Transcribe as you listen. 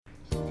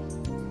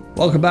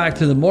Welcome back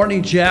to the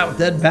Morning Chat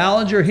with Ed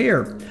Ballinger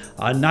here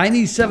on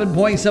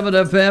 97.7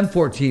 FM,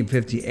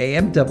 1450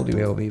 AM,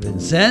 WAOV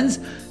Vincennes,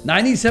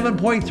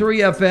 97.3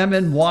 FM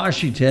in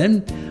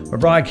Washington. We're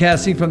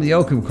broadcasting from the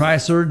Oakham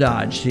Chrysler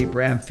Dodge Jeep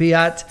Ram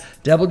Fiat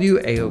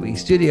WAOV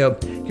studio.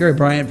 Gary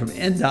Bryant from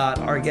NDOT,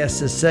 our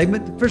guest this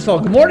segment. First of all,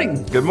 good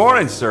morning. Good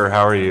morning, sir.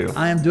 How are you?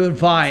 I am doing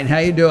fine. How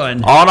you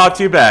doing? Oh, not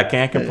too bad.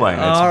 Can't complain.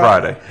 It's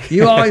Friday.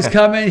 You always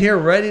come in here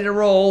ready to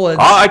roll. And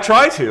I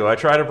try to. I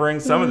try to bring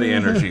some of the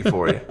energy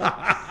for you.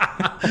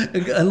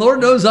 And Lord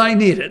knows I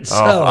need it. So.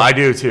 Oh, I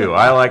do too.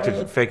 I like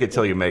to fake it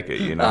till you make it,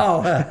 you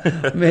know.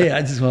 Me,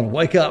 I just want to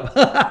wake up.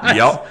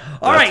 Yep.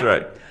 All that's right.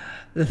 right.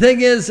 The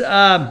thing is,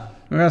 we're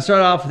going to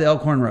start off with the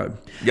Elkhorn Road.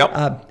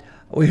 Yep.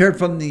 We heard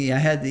from I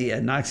had the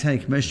Knox County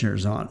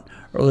Commissioners on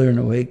earlier in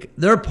the week.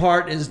 Their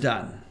part is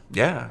done.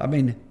 Yeah. I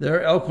mean,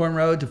 their Elkhorn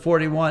Road to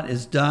 41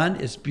 is done.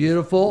 It's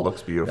beautiful.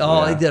 Looks beautiful.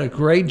 Oh, yeah. They did a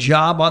great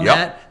job on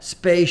that.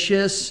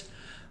 Spacious.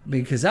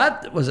 Because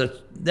that was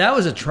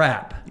a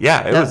trap.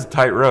 Yeah, it was a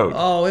tight road.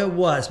 Oh, it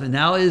was. But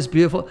now it is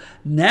beautiful.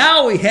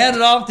 Now we hand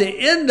it off to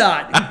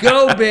NDOT.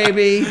 Go,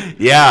 baby.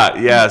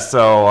 Yeah.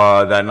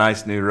 So that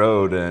nice new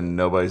road, and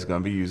nobody's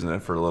going to be using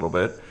it for a little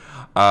bit.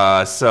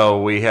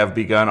 So we have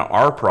begun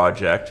our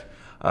project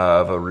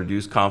of a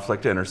reduced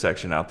conflict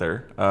intersection out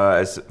there.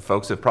 As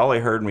folks have probably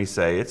heard me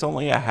say, it's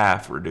only a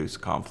half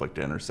reduced conflict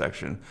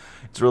intersection.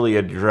 It's really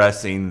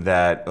addressing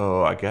that,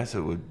 I guess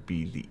it would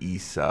be the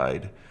east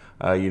side.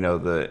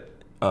 The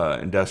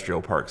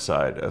industrial park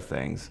side of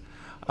things,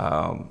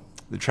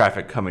 the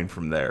traffic coming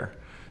from there.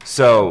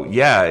 So,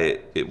 yeah,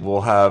 it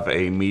will have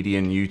a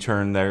median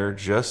U-turn there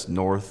just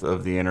north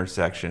of the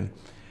intersection.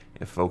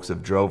 If folks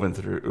have driven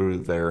through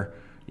there,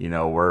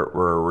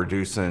 we're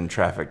reducing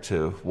traffic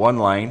to one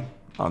lane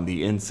on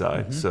the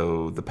inside,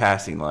 so the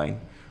passing lane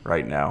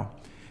right now.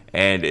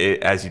 And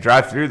as you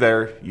drive through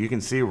there, you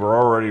can see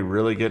we're already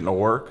really getting to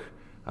work.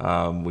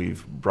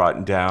 We've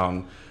brought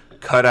down...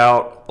 cut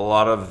out a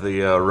lot of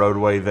the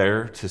roadway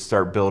there to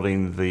start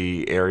building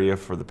the area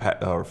for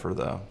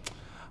the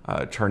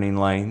turning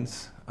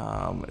lanes.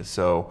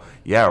 So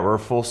yeah, we're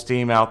full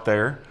steam out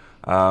there.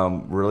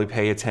 Really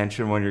pay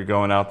attention when you're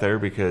going out there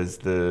because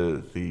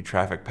the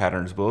traffic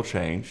patterns will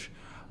change.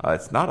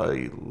 It's not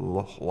a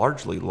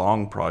largely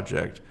long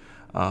project.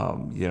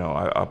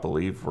 I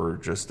believe we're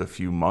just a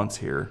few months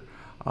here.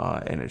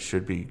 And it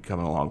should be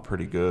coming along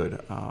pretty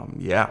good.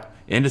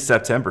 Into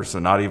September, so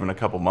not even a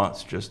couple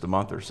months, just a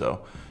month or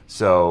so.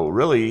 So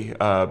really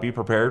be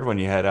prepared when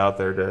you head out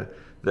there to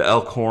the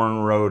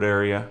Elkhorn Road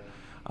area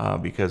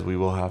because we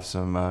will have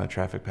some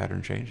traffic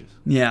pattern changes.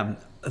 Yeah.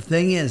 The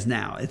thing is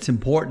now, it's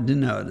important to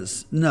know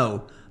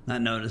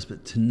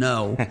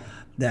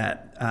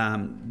that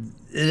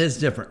it is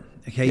different.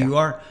 Okay, Yeah. You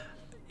are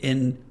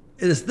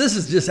this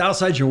is just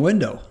outside your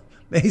window.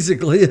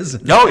 Basically,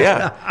 isn't it? Oh,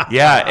 yeah.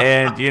 Yeah,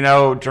 and,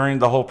 during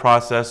the whole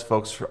process,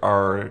 folks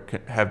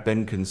have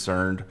been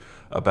concerned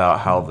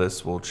about how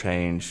this will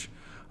change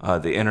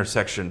the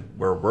intersection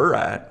where we're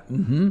at.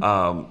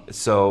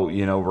 So,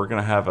 we're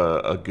going to have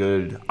a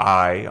good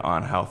eye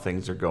on how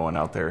things are going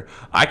out there.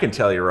 I can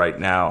tell you right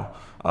now,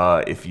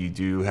 if you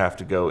do have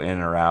to go in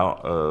or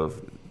out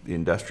of the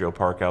industrial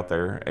park out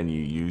there and you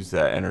use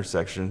that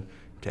intersection,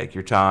 take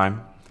your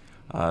time.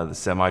 The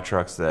semi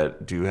trucks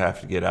that do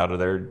have to get out of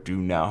there do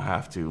now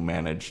have to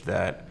manage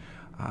that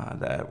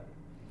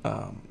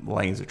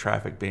lanes of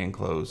traffic being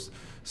closed.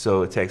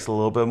 So it takes a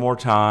little bit more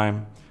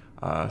time.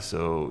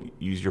 So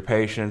use your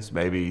patience.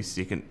 Maybe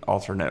seek an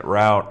alternate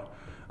route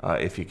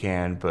if you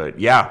can. But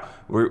yeah,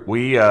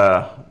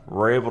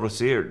 we're able to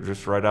see it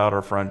just right out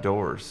our front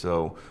doors.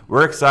 So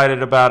we're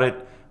excited about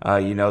it.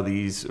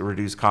 These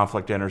reduced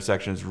conflict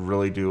intersections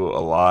really do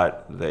a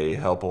lot. They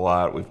help a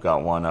lot. We've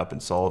got one up in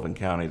Sullivan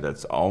County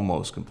that's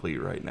almost complete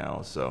right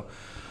now. So,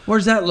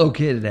 where's that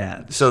located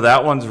at? So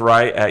that one's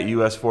right at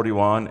US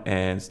 41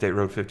 and State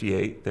Road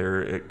 58.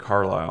 They're at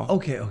Carlisle.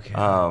 Okay.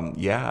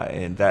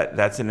 And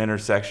that's an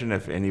intersection.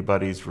 If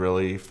anybody's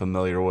really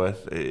familiar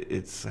with,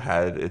 it's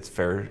had its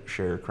fair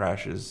share of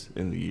crashes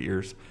in the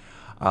years.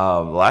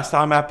 Last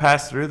time I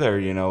passed through there,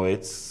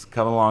 it's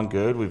coming along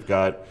good. We've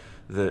got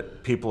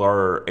that people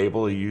are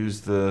able to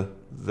use the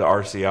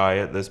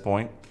RCI at this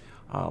point,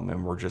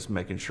 and we're just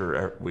making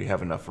sure we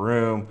have enough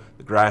room.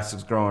 The grass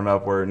is growing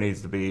up where it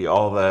needs to be.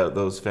 All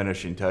those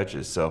finishing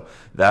touches. So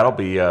that'll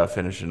be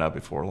finishing up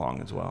before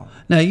long as well.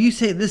 Now you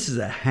say this is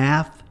a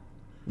half.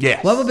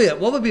 Yes. What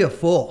would be a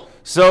full?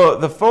 So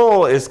the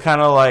full is kind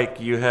of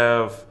like you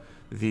have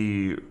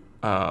the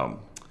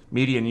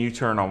median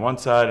U-turn on one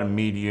side and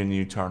median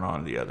U-turn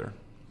on the other.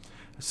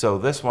 So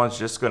this one's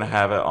just going to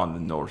have it on the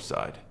north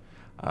side.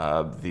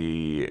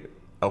 The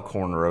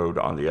Elkhorn Road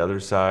on the other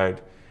side,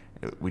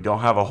 we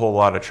don't have a whole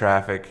lot of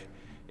traffic.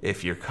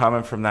 If you're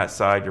coming from that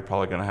side, you're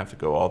probably going to have to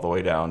go all the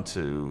way down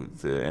to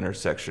the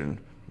intersection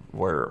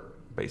where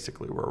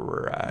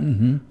we're at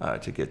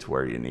to get to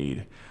where you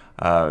need.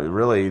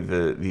 Really,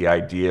 the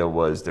idea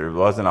was there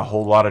wasn't a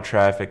whole lot of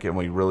traffic, and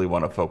we really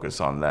want to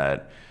focus on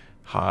that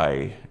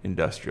high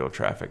industrial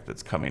traffic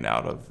that's coming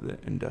out of the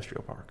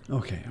industrial park.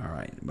 Okay, all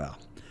right. Well,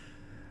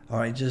 All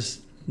right,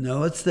 just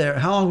know it's there.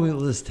 How long will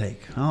this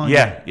take? How long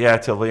Yeah,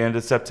 till the end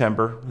of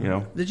September.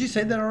 Did you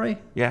say that already?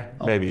 Yeah,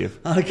 maybe. Okay.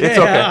 It's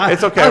okay.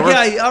 It's okay.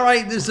 Okay, all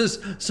right. This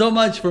is so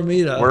much for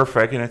me to. We're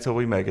faking it till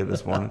we make it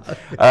this morning.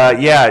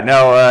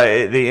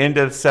 The end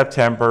of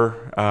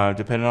September,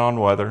 depending on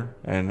weather,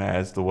 and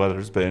as the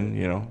weather's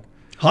been,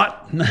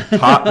 Hot.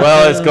 hot.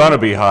 Well, it's going to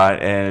be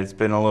hot, and it's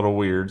been a little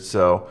weird.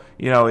 So,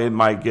 it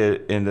might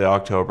get into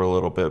October a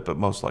little bit, but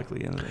most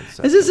likely into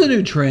September. Is this a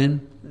new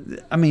trend?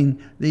 I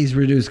mean, these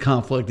reduced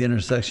conflict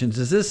intersections.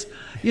 Is this,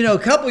 a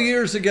couple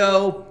years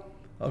ago,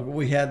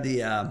 we had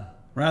the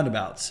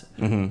roundabouts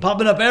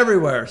popping up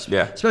everywhere,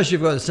 especially if you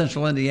go to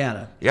central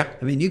Indiana. Yeah.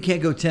 I mean, you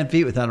can't go 10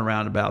 feet without a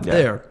roundabout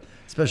there.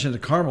 Especially in the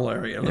Carmel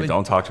area.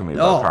 Don't talk to me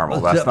about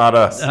Carmel. That's not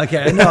us.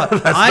 Okay, I know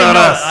it.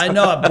 I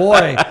know it.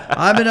 Boy,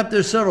 I've been up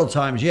there several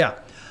times. Yeah.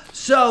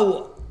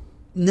 So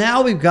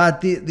now we've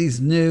got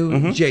these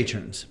new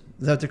J-turns.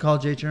 Is that what they're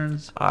called,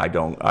 J-turns? I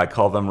don't. I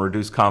call them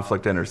reduced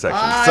conflict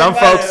intersections. Some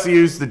folks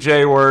use the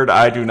J word.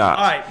 I do not.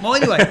 All right. Well,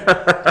 anyway,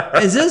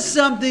 is this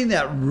something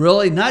that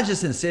really, not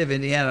just in the state of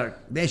Indiana,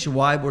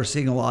 nationwide, we're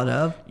seeing a lot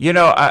of?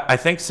 I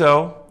think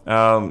so.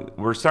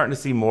 We're starting to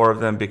see more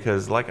of them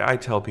because, like I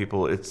tell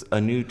people, it's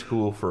a new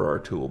tool for our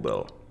tool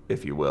belt,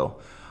 if you will.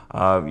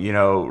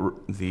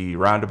 The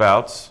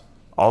roundabouts,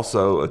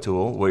 also a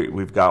tool.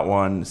 We've got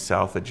one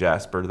south of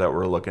Jasper that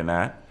we're looking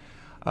at.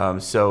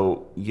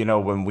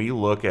 When we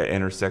look at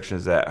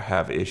intersections that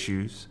have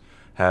issues,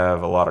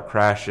 have a lot of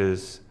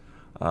crashes,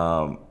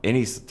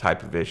 any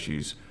type of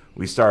issues,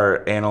 we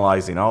start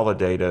analyzing all the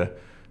data,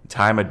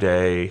 time of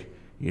day,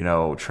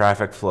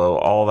 traffic flow,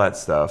 all that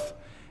stuff.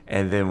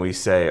 And then we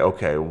say,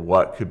 okay,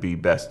 what could be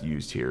best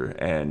used here?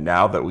 And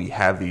now that we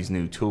have these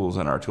new tools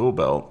in our tool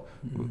belt,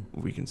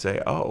 we can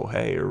say, oh,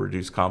 hey, a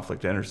reduced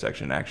conflict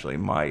intersection actually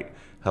might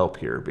help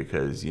here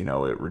because, it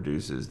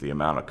reduces the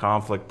amount of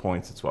conflict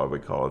points. That's why we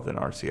call it an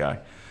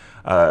RCI.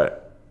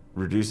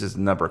 Reduces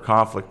the number of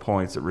conflict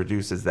points. It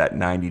reduces that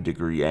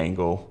 90-degree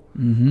angle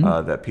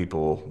that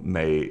people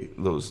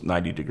those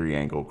 90-degree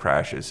angle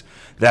crashes.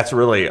 That's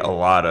really a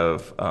lot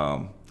of...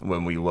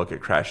 when we look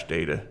at crash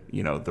data,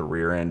 the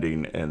rear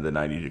ending and the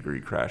 90-degree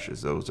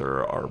crashes, those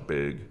are our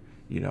big,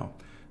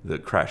 the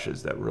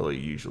crashes that really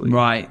usually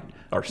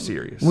are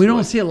serious. We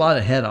don't see a lot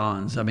of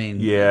head-ons. I mean,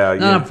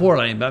 not on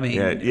 4-lane, but I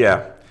mean.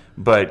 Yeah.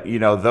 But,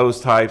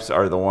 those types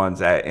are the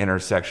ones at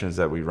intersections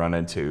that we run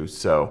into.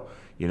 So,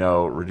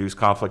 reduced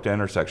conflict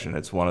intersection,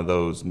 it's one of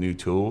those new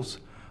tools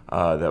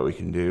that we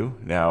can do.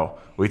 Now,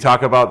 we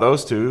talk about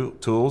those two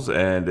tools,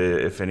 and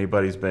if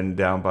anybody's been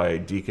down by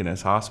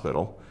Deaconess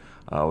Hospital,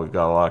 we've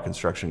got a lot of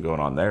construction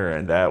going on there,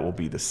 and that will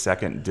be the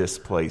second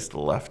displaced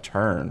left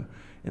turn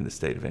in the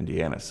state of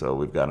Indiana. So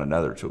we've got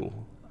another tool.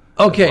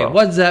 Okay,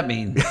 what does that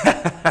mean?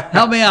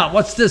 Help me out.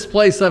 What's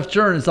displaced left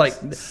turn? It's like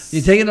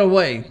you take it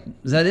away.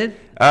 Is that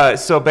it?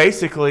 So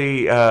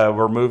basically,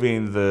 we're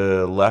moving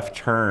the left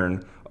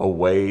turn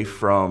away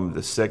from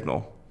the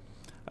signal.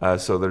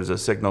 So there's a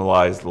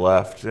signalized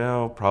left,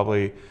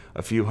 probably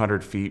a few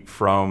hundred feet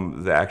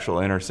from the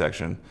actual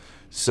intersection.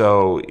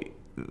 So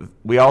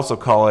we also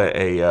call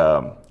it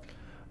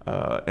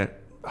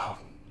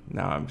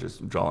now I'm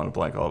just drawing a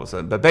blank all of a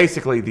sudden. But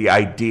basically the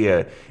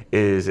idea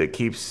is it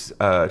keeps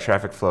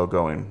traffic flow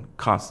going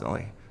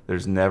constantly.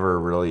 There's never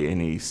really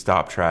any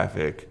stop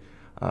traffic.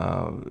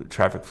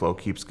 Traffic flow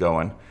keeps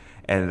going.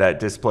 And that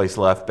displaced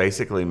left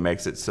basically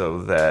makes it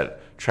so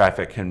that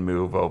traffic can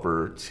move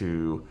over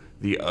to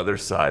the other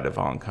side of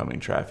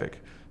oncoming traffic.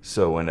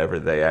 So whenever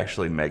they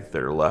actually make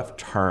their left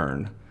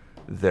turn,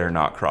 they're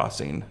not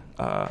crossing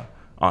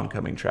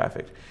oncoming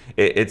traffic.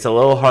 It's a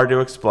little hard to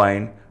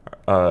explain.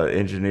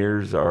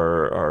 Engineers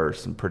are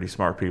some pretty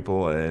smart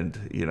people, and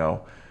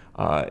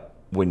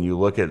when you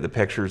look at the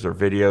pictures or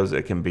videos,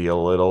 it can be a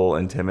little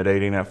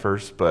intimidating at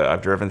first. But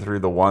I've driven through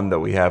the one that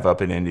we have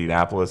up in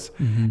Indianapolis,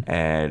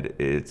 and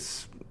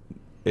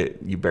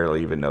you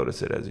barely even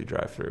notice it as you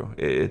drive through.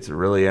 It's a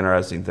really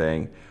interesting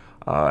thing,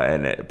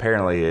 and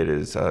apparently it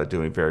is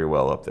doing very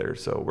well up there.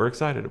 So we're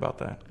excited about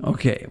that.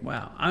 Okay,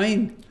 wow. I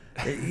mean,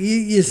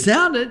 it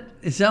sounded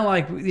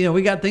like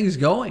we got things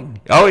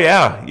going. Oh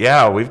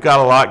yeah, we've got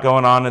a lot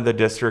going on in the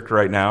district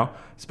right now,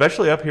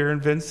 especially up here in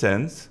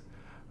Vincennes.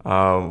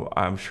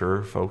 I'm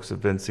sure folks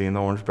have been seeing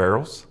the orange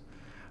barrels.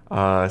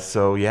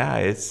 So yeah,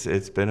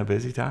 it's been a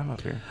busy time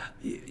up here.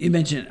 You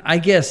mentioned, I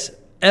guess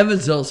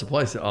Evansville is a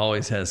place that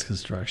always has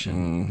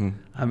construction.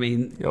 I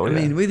mean,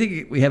 we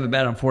think we have it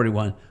bad on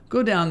 41.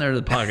 Go down there to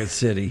the Pocket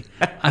City.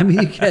 I mean,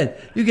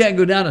 you can't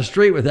go down a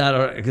street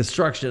without a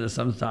construction of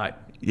some type.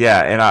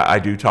 Yeah, and I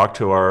do talk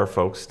to our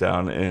folks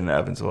down in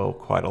Evansville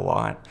quite a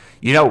lot.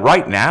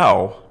 Right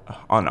now,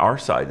 on our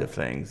side of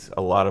things,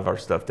 a lot of our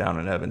stuff down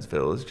in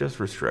Evansville is just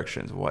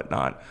restrictions and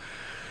whatnot.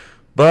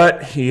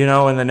 But, in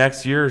the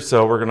next year or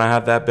so, we're going to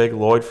have that big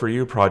Lloyd for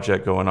You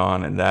project going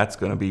on, and that's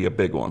going to be a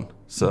big one.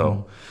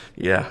 So,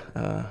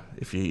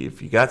 if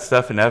you got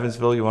stuff in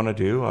Evansville you want to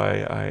do,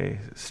 I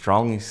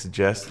strongly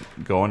suggest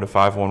going to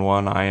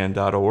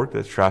 511in.org.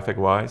 That's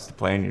traffic-wise to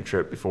plan your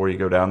trip before you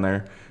go down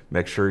there.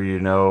 Make sure you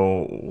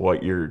know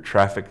what your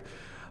traffic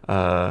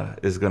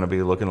is going to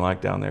be looking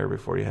like down there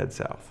before you head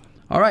south.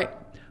 All right,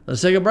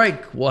 let's take a break.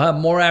 We'll have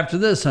more after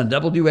this on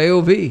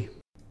WAOV.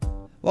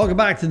 Welcome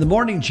back to the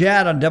Morning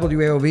Chat on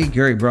WAOV.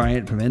 Gary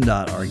Bryant from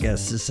NDOT, our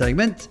guest this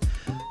segment,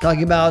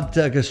 talking about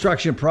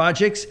construction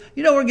projects.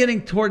 You know, we're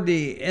getting toward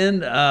the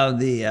end of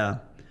the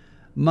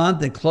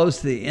month and close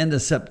to the end of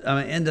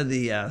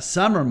the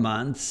summer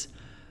months.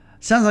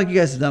 Sounds like you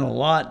guys have done a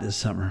lot this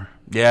summer.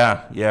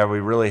 Yeah, we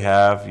really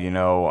have. You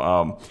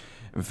know,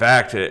 in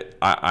fact,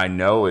 I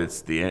know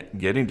it's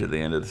getting to the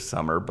end of the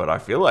summer, but I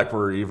feel like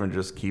we're even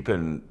just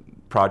keeping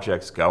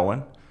projects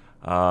going.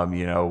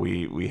 You know,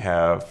 we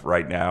have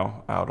right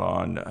now out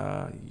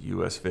on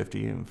US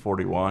 50 and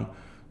 41,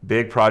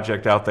 big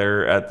project out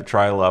there at the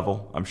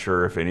tri-level. I'm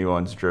sure if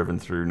anyone's driven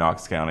through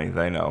Knox County,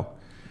 they know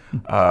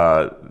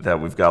that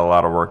we've got a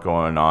lot of work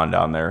going on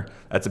down there.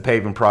 That's a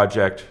paving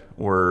project.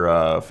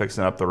 We're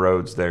fixing up the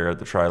roads there at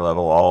the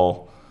tri-level,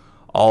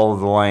 all of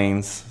the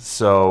lanes.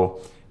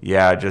 So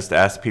yeah, just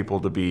ask people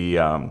to be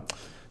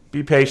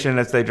patient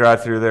as they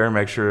drive through there.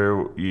 Make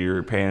sure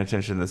you're paying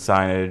attention to the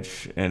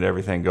signage and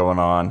everything going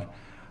on.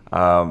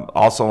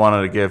 Also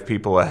wanted to give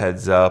people a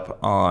heads up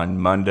on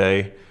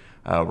Monday.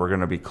 We're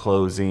going to be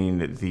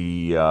closing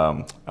the,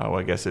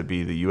 I guess it'd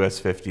be the US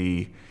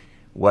 50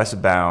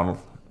 westbound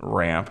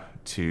ramp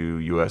to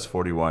US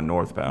 41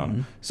 northbound.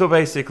 Mm-hmm. So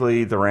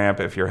basically the ramp,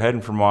 if you're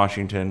heading from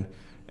Washington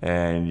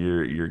and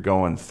you're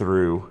going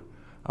through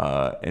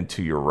and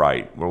to your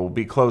right, we'll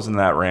be closing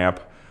that ramp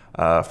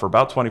for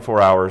about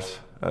 24 hours.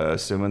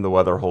 Assuming the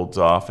weather holds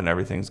off and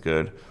everything's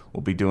good.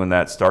 We'll be doing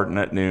that starting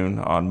at noon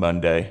on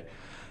Monday.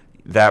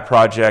 That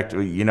project,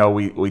 you know,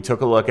 we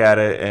took a look at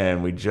it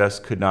and we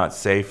just could not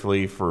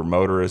safely, for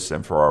motorists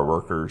and for our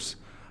workers,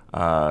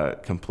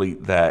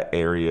 complete that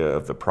area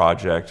of the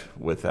project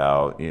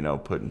without, you know,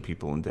 putting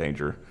people in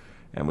danger.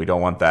 And we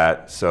don't want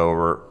that. So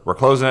we're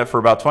closing it for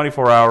about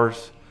 24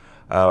 hours.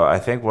 I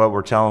think what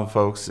we're telling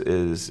folks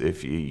is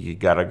if you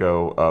got to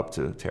go up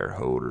to Terre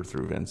Haute or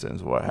through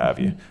Vincennes, what have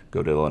you,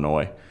 go to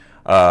Illinois.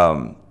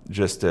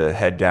 Just to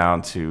head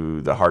down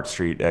to the Hart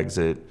Street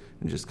exit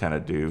and just kind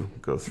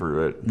of go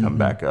through it, come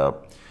back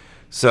up.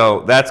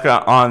 So that's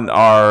got on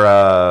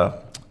our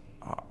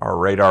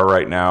radar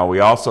right now.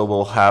 We also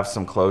will have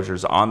some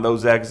closures on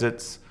those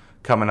exits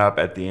coming up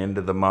at the end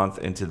of the month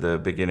into the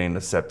beginning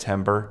of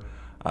September.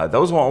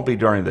 Those won't be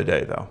during the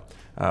day though.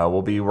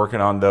 We'll be working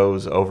on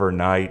those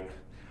overnight.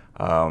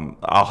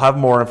 I'll have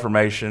more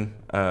information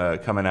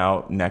coming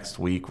out next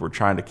week. We're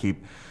trying to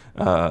keep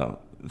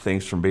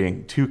things from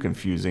being too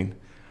confusing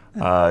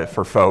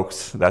for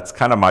folks. That's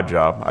kind of my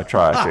job. I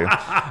try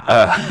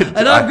to.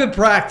 And I'm good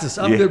practice.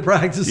 Good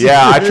practice.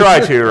 Yeah, I try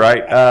to,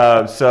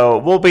 right? So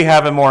we'll be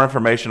having more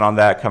information on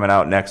that coming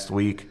out next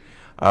week.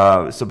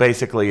 So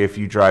basically, if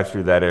you drive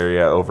through that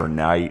area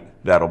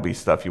overnight, that'll be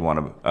stuff you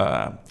want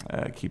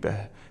to keep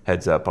a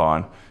heads up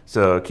on.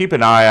 So keep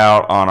an eye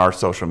out on our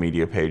social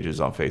media pages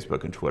on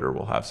Facebook and Twitter.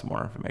 We'll have some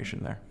more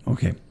information there.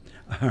 Okay.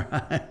 All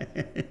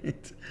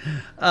right.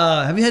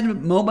 Have you had to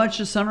mow much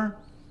this summer?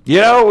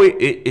 You know,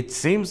 it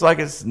seems like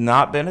it's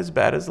not been as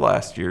bad as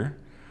last year.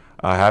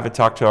 I haven't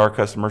talked to our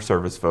customer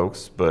service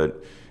folks,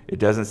 but it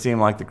doesn't seem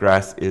like the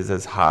grass is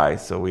as high,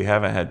 so we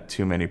haven't had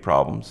too many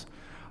problems.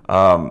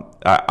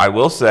 I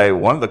will say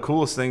one of the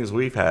coolest things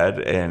we've had,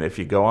 and if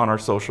you go on our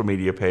social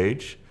media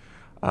page,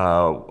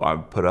 I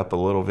put up a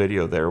little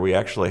video there. We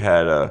actually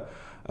had a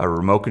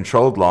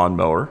remote-controlled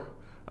lawnmower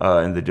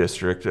in the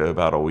district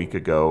about a week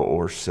ago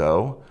or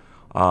so,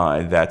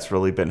 and that's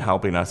really been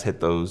helping us hit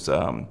those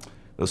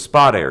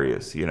spot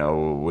areas. You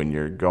know, when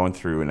you're going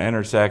through an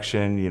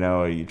intersection, you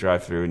know, you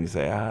drive through and you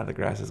say, the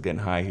grass is getting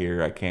high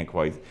here. I can't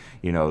quite,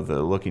 you know,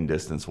 the looking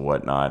distance and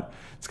whatnot.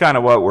 It's kind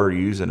of what we're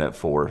using it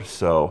for.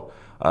 So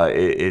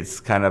it's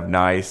kind of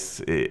nice.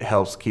 It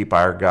helps keep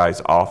our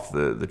guys off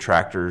the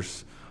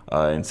tractors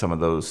in some of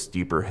those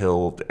steeper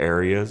hilled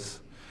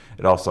areas.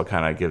 It also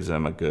kind of gives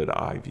them a good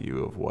eye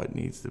view of what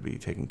needs to be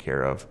taken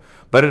care of.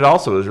 But it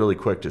also is really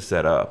quick to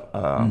set up.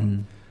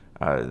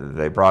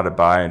 They brought it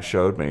by and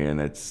showed me, and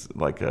it's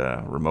like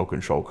a remote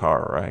control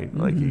car, right?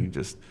 Mm-hmm. Like you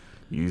just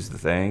use the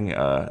thing.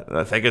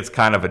 I think it's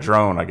kind of a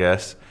drone, I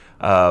guess.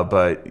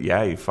 But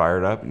yeah, you fire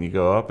it up and you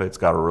go up. It's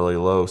got a really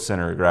low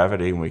center of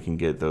gravity, and we can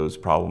get those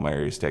problem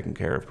areas taken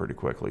care of pretty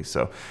quickly.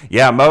 So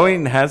yeah,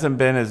 mowing hasn't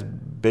been as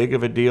big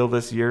of a deal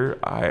this year.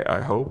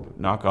 I hope,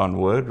 knock on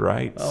wood,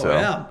 right? Oh,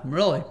 yeah,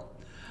 really.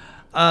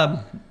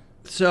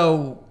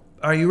 So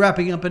are you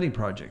wrapping up any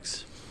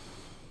projects?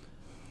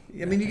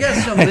 I mean, you got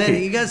so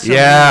many.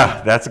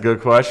 Yeah, that's a good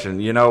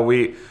question. You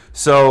know,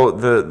 so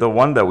the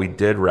one that we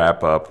did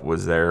wrap up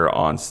was there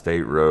on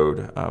State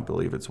Road. I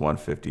believe it's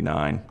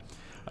 159,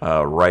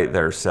 right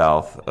there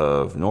south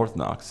of North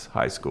Knox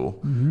High School.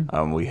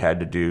 Mm-hmm. We had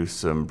to do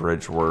some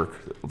bridge work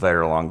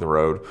there along the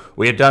road.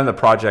 We had done the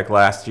project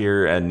last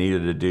year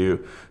and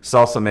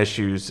saw some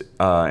issues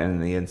in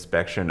the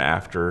inspection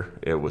after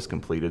it was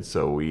completed.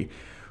 So we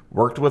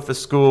worked with the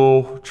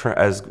school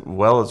as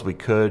well as we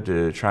could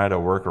to try to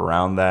work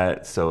around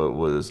that so it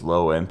was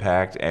low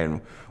impact, and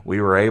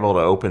we were able to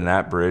open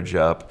that bridge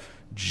up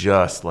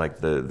just like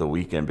the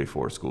weekend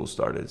before school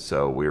started.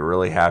 So we're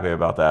really happy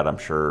about that. I'm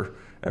sure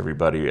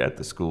everybody at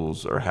the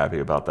schools are happy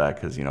about that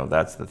because,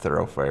 that's the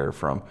thoroughfare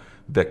from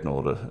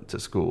Bicknell to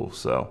school.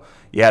 So,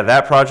 yeah,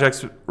 that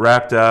project's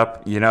wrapped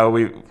up. We've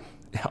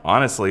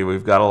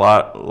got a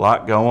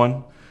lot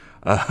going.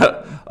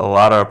 A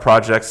lot of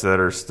projects that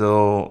are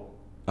still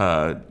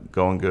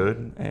going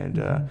good,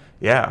 and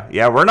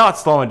we're not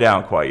slowing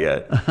down quite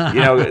yet.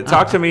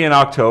 Talk to me in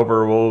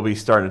October. We'll be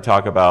starting to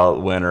talk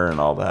about winter and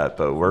all that,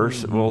 but we're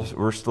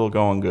still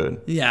going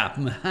good. Yeah,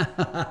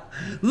 a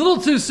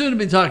little too soon to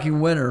be talking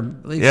winter.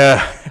 At least.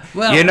 Yeah,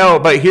 well,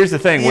 but here's the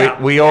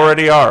thing: we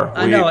already are.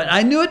 I know it.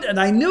 I knew it, and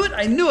I knew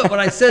it when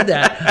I said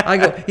that. I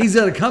go, he's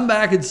going to come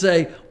back and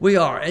say we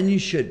are, and you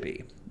should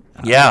be.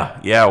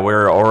 Yeah,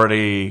 we're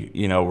already.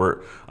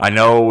 I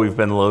know we've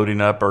been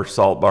loading up our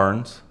salt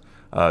barns.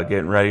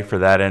 Getting ready for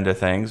that end of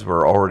things.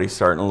 We're already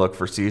starting to look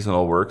for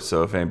seasonal work.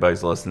 So if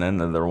anybody's listening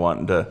and they're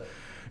wanting to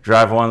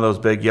drive one of those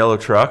big yellow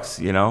trucks,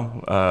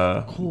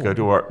 cool. go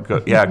to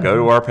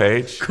our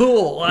page.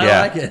 Cool.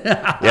 I like it.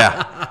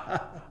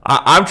 Yeah.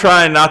 I'm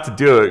trying not to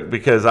do it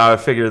because I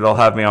figure they'll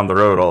have me on the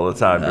road all the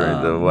time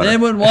during the winter. They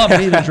wouldn't want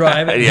me to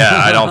drive it. Yeah,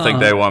 I don't think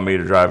they want me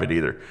to drive it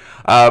either.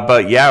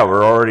 But yeah,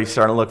 we're already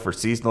starting to look for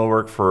seasonal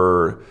work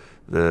for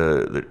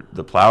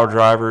the plow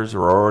drivers.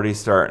 We're already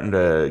starting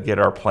to get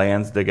our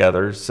plans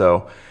together.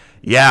 So,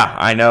 yeah,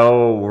 I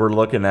know we're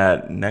looking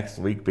at next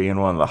week being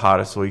one of the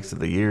hottest weeks of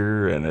the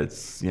year, and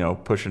it's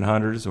pushing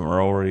hundreds, and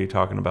we're already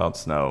talking about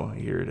snow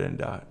here at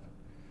NDOT.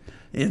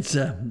 It's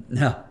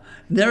no,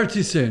 never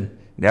too soon.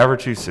 Never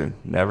too soon.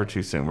 Never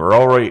too soon. We're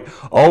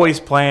always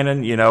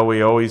planning.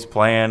 We always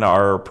plan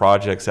our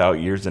projects out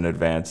years in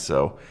advance.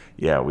 So,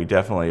 yeah, we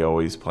definitely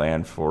always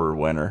plan for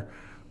winter.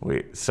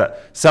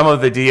 Some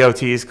of the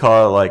DOTs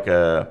call it like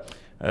a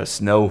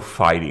snow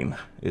fighting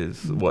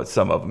is what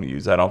some of them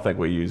use. I don't think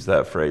we use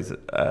that phrase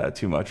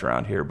too much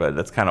around here, but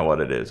that's kind of what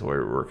it is.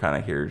 We're kind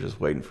of here just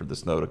waiting for the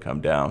snow to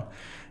come down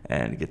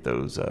and get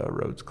those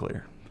roads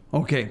clear.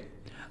 Okay.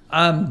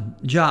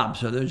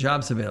 Jobs. Are there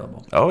jobs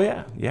available? Oh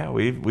yeah.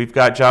 We've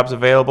got jobs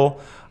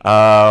available.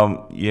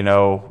 I'm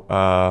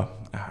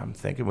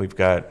thinking we've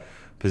got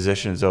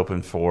positions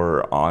open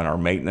on our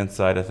maintenance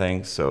side of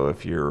things. So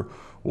if you're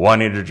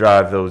wanting to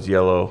drive those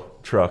yellow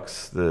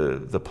trucks,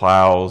 the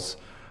plows,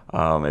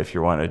 if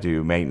you want to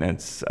do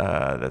maintenance,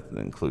 that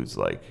includes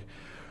like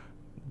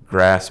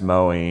grass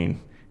mowing,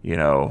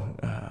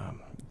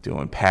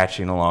 doing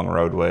patching along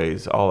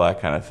roadways, all that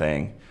kind of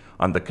thing.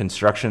 On the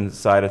construction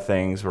side of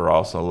things, we're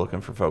also looking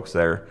for folks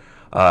there.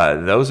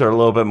 Those are a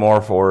little bit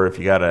more for if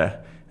you got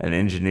an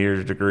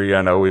engineer's degree.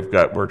 I know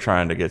we're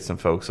trying to get some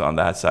folks on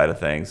that side of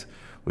things.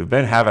 We've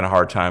been having a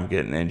hard time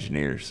getting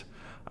engineers.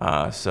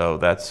 So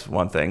that's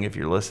one thing. If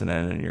you're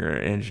listening and you're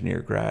an engineer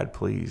grad,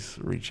 please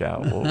reach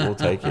out. We'll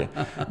take you.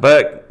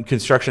 But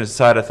construction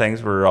side of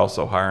things, we're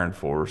also hiring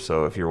for.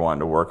 So if you're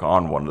wanting to work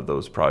on one of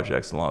those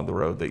projects along the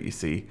road that you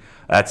see,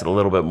 that's a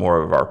little bit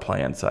more of our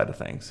plan side of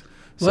things.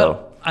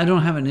 Well, I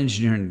don't have an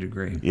engineering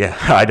degree. Yeah,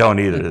 I don't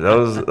either.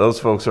 Those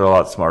folks are a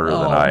lot smarter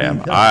than I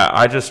am.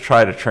 I just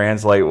try to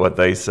translate what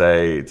they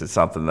say to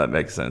something that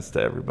makes sense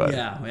to everybody.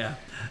 Yeah.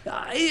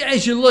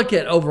 As you look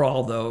at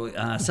overall,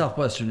 though,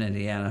 southwestern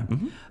Indiana,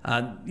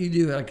 you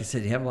do, like I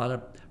said, you have a lot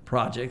of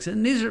projects,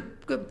 and these are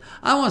good.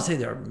 I don't want to say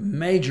they're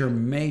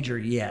major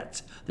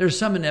yet. There's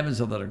some in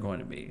Evansville that are going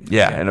to be.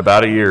 Yeah, in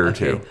about a year or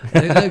two.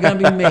 They're going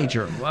to be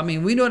major. I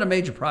mean, we know what a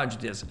major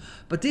project is,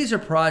 but these are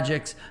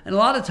projects, and a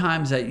lot of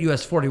times that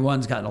US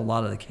 41's gotten a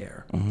lot of the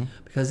care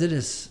because it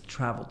has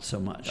traveled so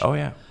much. Oh,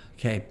 yeah.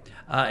 Okay.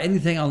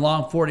 Anything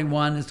along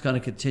 41 is going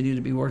to continue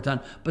to be worked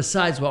on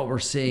besides what we're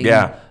seeing.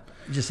 Yeah.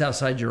 Just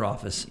outside your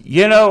office.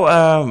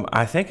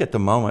 I think at the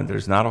moment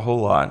there's not a whole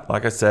lot.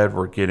 Like I said,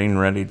 we're getting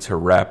ready to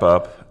wrap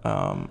up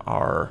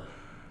our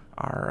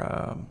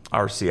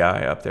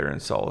RCI up there in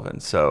Sullivan.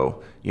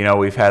 So,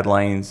 we've had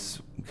lanes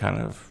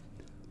kind of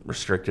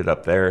restricted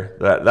up there.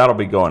 That'll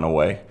be going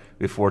away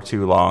before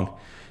too long.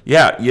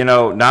 Yeah,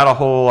 not a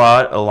whole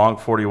lot along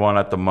 41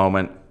 at the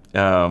moment.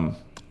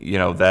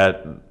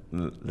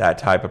 That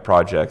type of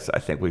projects, I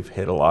think we've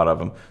hit a lot of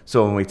them.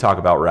 So when we talk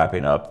about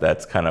wrapping up,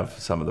 that's kind of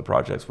some of the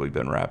projects we've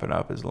been wrapping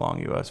up is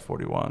along US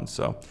 41.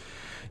 So,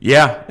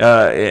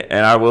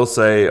 and I will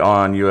say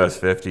on US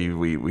 50,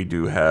 we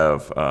do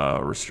have a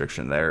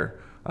restriction there,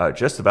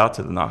 just about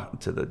to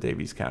the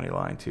Davies County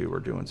line too. We're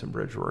doing some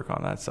bridge work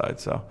on that side,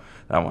 so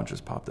that one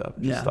just popped up.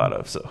 Thought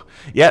of. So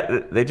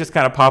they just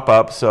kind of pop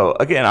up. So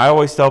again, I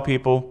always tell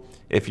people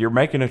if you're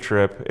making a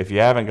trip, if you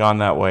haven't gone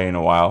that way in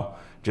a while,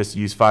 just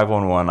use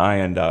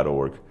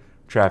 511in.org,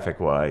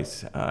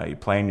 traffic-wise. You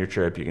plan your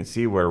trip. You can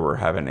see where we're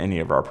having any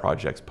of our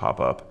projects pop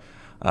up.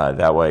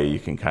 That way you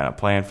can kind of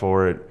plan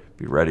for it,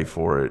 be ready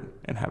for it,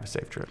 and have a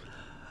safe trip.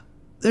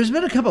 There's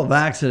been a couple of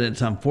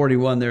accidents on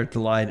 41 there at the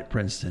light at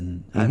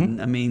Princeton. I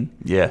mean,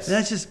 yes,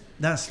 that's just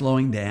not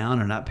slowing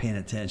down or not paying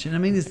attention. I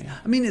mean,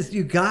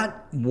 you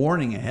got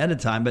warning ahead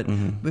of time, but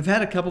we've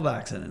had a couple of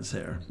accidents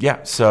there.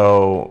 Yeah,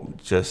 so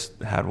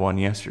just had one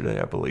yesterday,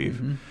 I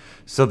believe.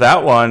 So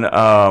that one,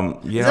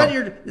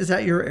 is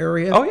that your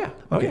area? Oh yeah.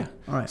 Okay.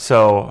 All right.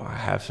 So I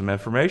have some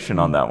information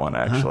on that one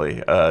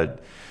actually.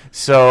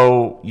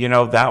 So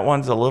that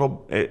one's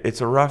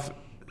it's a rough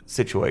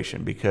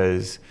situation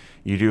because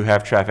you do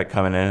have traffic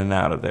coming in and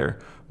out of there,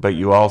 but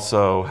you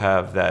also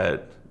have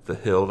the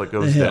hill that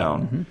goes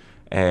down,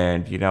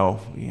 and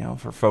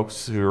for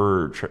folks who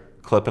are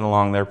clipping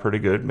along there pretty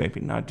good, maybe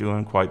not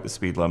doing quite the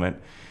speed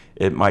limit,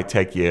 it might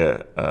take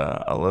you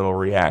a little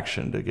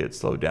reaction to get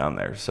slowed down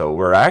there. So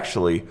we're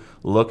actually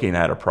looking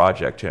at a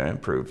project to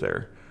improve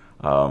there.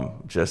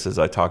 Just as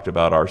I talked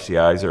about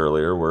RCIs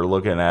earlier, we're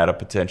looking at a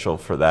potential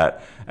for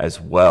that as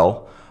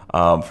well.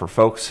 For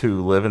folks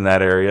who live in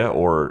that area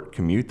or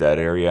commute that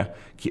area,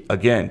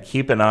 again,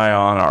 keep an eye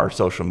on our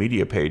social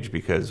media page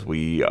because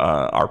we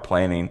are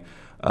planning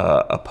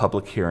a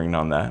public hearing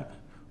on that,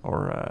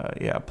 or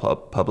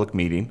public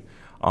meeting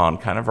on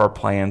kind of our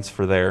plans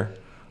for there,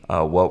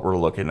 what we're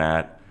looking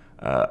at.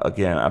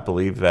 Again, I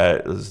believe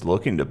that is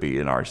looking to be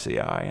an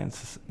RCI, and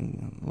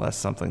unless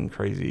something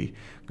crazy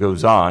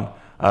goes on,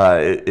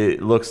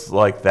 it looks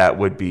like that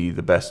would be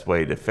the best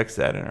way to fix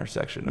that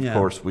intersection. Of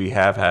course, we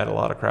have had a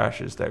lot of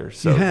crashes there,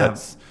 so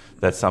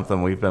that's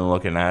something we've been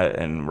looking at,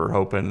 and we're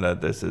hoping that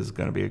this is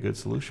going to be a good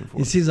solution for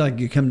us. It seems like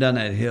you come down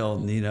that hill,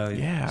 and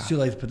it's too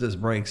late to put those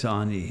brakes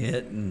on. You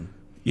hit, and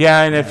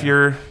if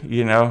you're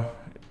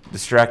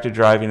distracted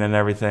driving and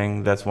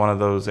everything, that's one of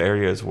those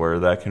areas where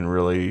that can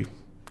really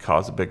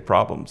cause a big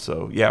problem.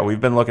 So we've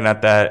been looking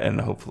at that,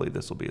 and hopefully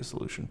this will be a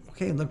solution.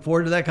 Okay, look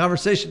forward to that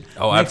conversation.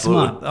 Oh, next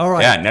absolutely. month. All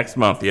right. Yeah, next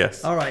month,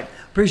 yes. All right.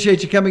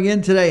 Appreciate you coming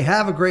in today.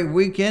 Have a great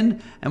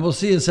weekend, and we'll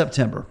see you in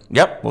September.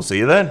 Yep, we'll see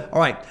you then. All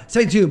right.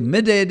 Stay tuned.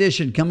 Midday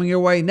Edition coming your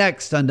way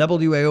next on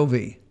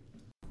WAOV.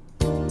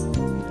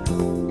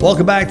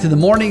 Welcome back to the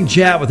Morning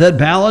Chat with Ed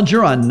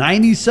Ballinger on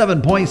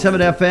 97.7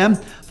 FM,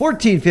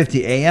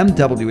 1450 AM,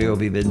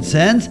 WAOV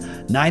Vincennes,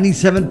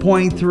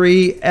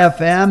 97.3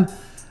 FM,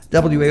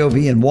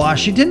 WAOV in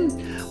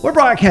Washington. We're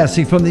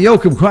broadcasting from the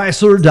Yoakum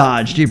Chrysler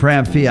Dodge Jeep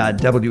Ram Fiat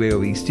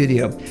WAOV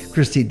studio.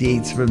 Christy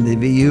Dietz from the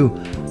VU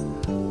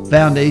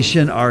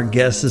Foundation, our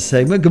guest this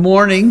segment. Good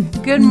morning.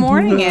 Good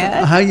morning,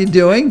 Ed. How you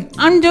doing?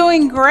 I'm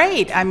doing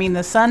great. I mean,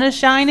 the sun is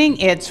shining.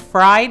 It's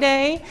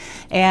Friday,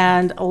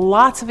 and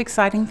lots of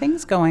exciting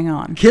things going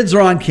on. Kids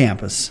are on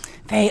campus.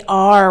 They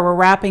are. We're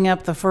wrapping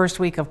up the first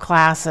week of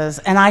classes,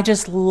 and I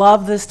just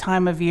love this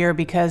time of year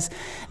because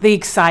the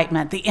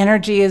excitement, the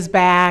energy is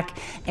back,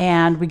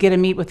 and we get to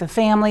meet with the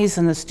families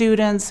and the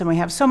students, and we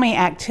have so many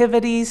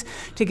activities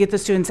to get the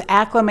students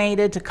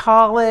acclimated to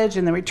college,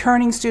 and the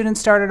returning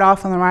students started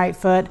off on the right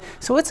foot.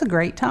 So it's a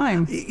great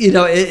time.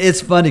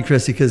 It's funny,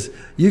 Christy, because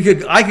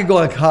I could go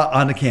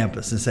on the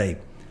campus and say,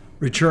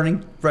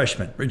 returning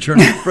freshman,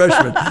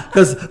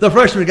 because the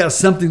freshmen got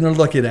something they're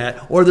looking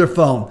at or their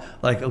phone.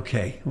 Like,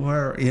 okay,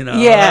 where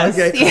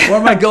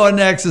am I going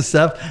next and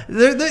stuff?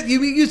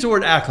 You use the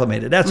word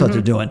acclimated. That's what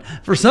they're doing.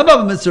 For some of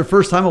them, it's their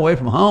first time away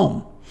from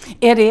home.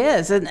 It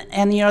is,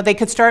 and they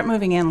could start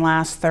moving in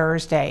last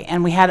Thursday,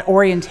 and we had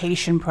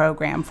orientation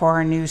program for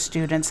our new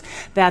students.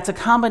 That's a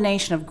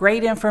combination of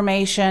great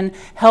information,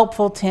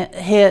 helpful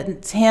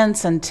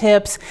hints and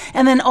tips,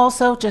 and then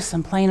also just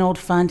some plain old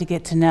fun to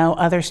get to know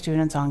other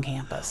students on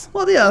campus.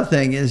 Well, the other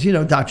thing is,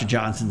 Dr.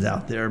 Johnson's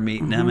out there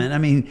meeting them, and I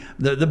mean,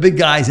 the big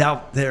guy's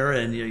out there,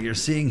 and you're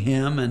seeing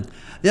him. And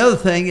the other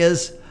thing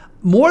is,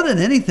 more than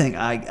anything,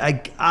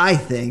 I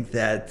think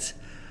that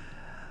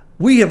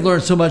we have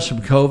learned so much from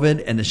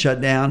COVID and the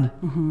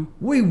shutdown.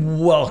 We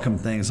welcome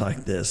things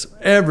like this.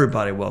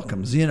 Everybody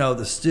welcomes,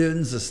 the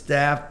students, the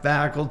staff,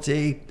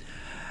 faculty.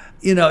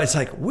 It's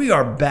like we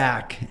are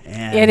back.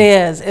 And it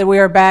is. We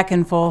are back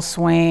in full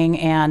swing.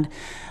 And,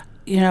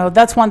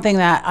 that's one thing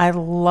that I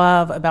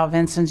love about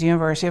Vincennes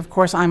University. Of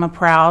course, I'm a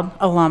proud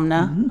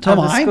alumna of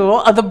the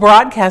school, of the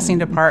broadcasting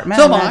department.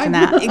 So Imagine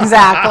that.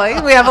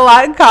 Exactly. We have a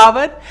lot in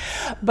common.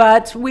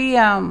 But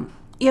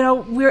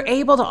we're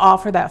able to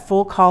offer that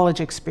full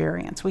college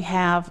experience. We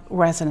have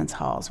residence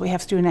halls. We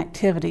have student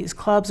activities,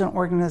 clubs and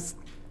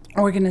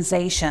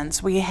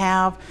organizations. We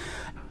have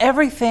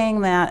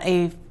everything that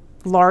a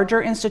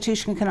larger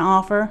institution can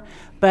offer,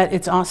 but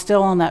it's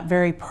still on that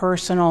very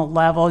personal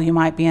level. You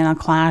might be in a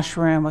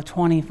classroom with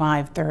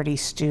 25, 30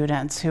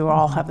 students who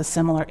all have a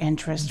similar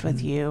interest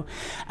with you.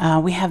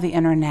 We have the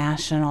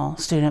international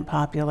student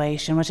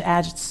population, which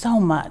adds so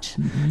much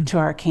to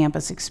our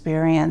campus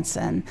experience,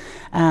 and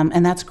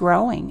that's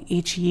growing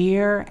each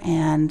year.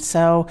 And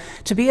so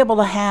to be able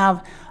to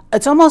have,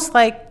 it's almost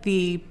like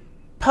the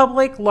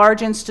public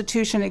large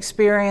institution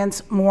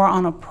experience more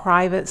on a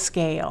private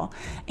scale,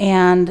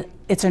 and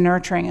it's a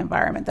nurturing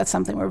environment. That's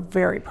something we're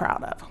very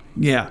proud of.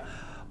 Yeah.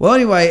 Well,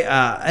 anyway,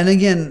 and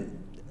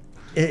again,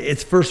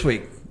 it's first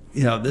week.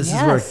 This is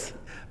where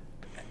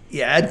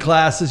you add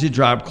classes, you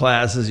drop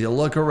classes, you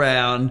look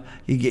around,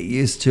 you get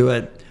used to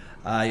it.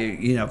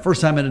 First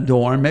time in a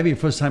dorm, maybe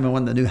first time in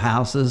one of the new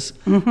houses.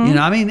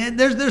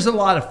 There's a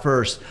lot of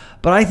firsts.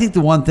 But I think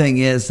the one thing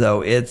is,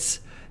 though,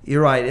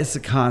 you're right, it's a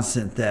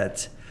constant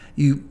that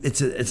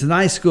it's a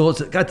nice school.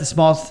 It's got the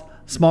small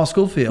small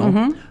school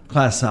feel,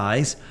 class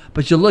size,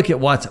 but you look at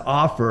what's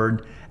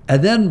offered.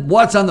 And then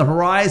what's on the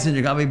horizon?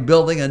 You're going to be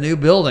building a new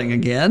building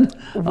again.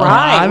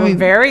 Right. We're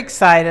very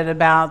excited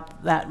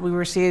about that. We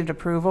received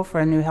approval for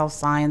a new health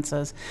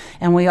sciences,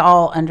 and we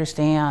all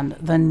understand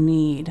the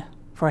need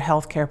for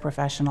healthcare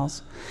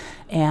professionals.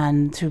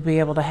 And to be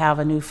able to have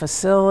a new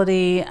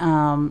facility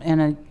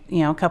in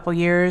a couple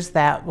years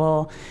that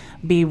will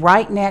be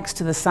right next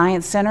to the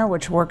Science Center,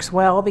 which works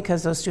well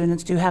because those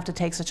students do have to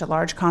take such a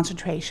large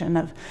concentration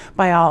of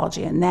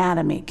biology,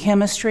 anatomy,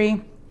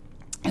 chemistry.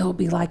 It will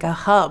be like a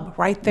hub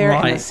right there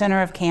in the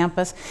center of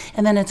campus.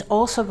 And then it's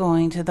also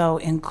going to, though,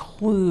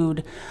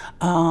 include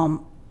a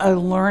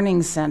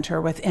learning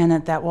center within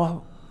it that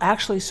will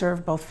actually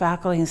serve both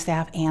faculty and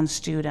staff and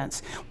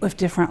students with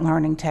different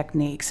learning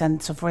techniques.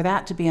 And so for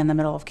that to be in the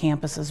middle of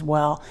campus as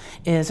well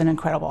is an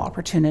incredible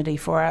opportunity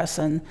for us.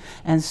 And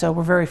so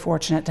we're very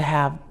fortunate to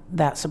have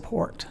that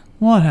support.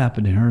 What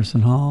happened in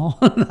Harrison Hall?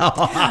 Big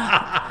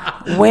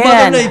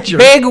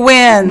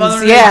wins,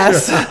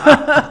 yes.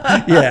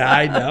 Yeah,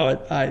 I know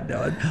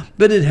it.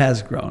 But it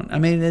has grown. I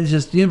mean, it's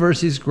just, the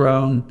university's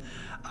grown.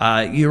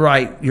 You're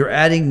right. You're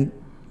adding,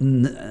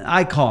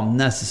 I call them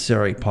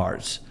necessary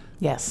parts.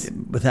 Yes.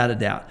 Without a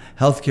doubt.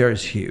 Healthcare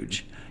is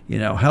huge.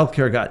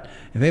 Healthcare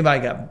if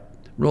anybody got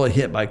really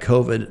hit by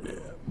COVID,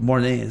 more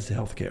than any is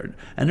healthcare.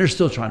 And they're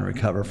still trying to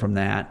recover from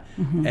that.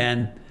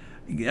 And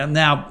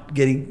now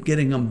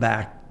getting them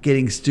back,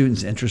 getting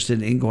students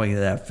interested in going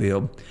into that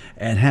field,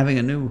 and having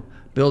a new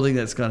building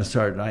that's going to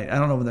start. I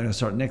don't know when they're going to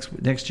start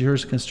next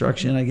year's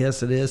construction. I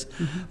guess it is,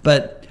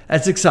 but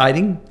that's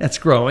exciting. That's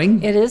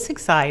growing. It is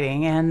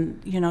exciting,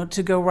 and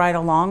to go right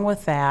along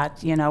with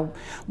that,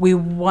 we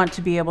want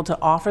to be able to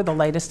offer the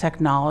latest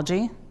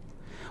technology,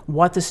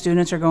 what the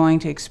students are going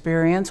to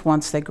experience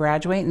once they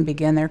graduate and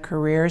begin their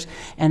careers.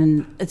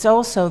 And it's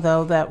also,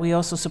 though, that we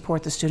also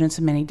support the students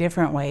in many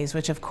different ways,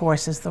 which of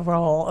course is the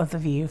role of the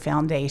VU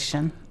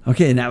Foundation.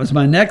 Okay, and that was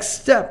my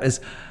next step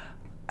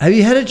have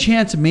you had a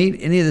chance to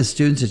meet any of the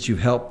students that you've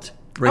helped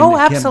bring to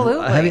campus?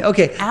 Absolutely.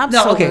 Okay.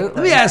 Absolutely. Now, let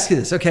me ask you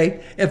this,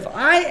 okay? If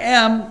I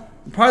am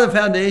part of the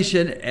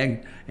foundation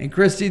and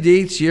Christy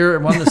Dietz, you're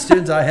one of the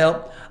students I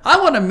helped, I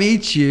want to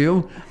meet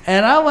you,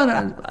 and I want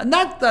to,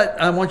 not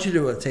that I want you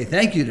to say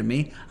thank you to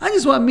me, I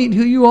just want to meet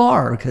who you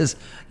are, because,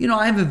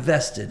 I've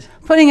invested.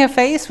 Putting a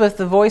face with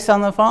the voice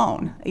on the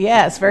phone.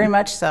 Yes, very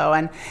much so.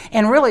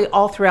 And really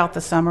all throughout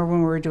the summer when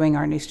we were doing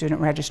our new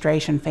student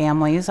registration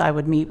families, I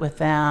would meet with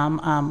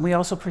them. We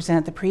also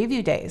present the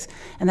preview days,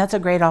 and that's a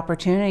great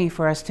opportunity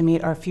for us to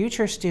meet our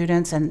future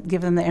students and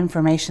give them the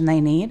information they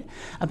need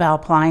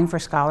about applying for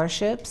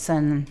scholarships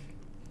and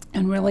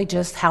really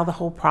just how the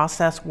whole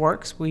process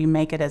works. We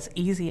make it as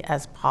easy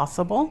as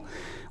possible.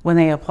 When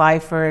they apply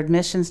for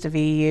admissions to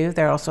VU,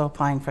 they're also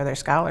applying for their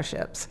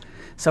scholarships.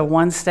 So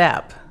one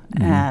step,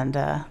 and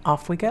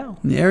off we go.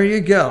 There you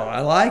go.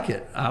 I like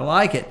it. And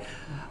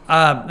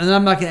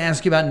I'm not going to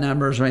ask you about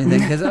numbers or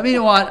anything, because, you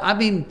know what?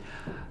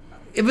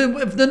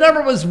 If the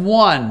number was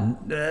 1,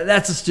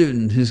 that's a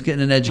student who's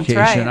getting an education.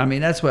 That's right.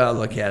 That's the way I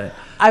look at it.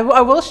 I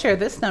will share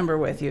this number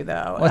with you,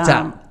 though. What's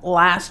that?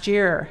 Last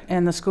year,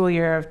 in the school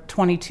year of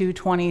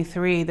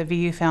 22-23, the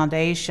VU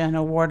Foundation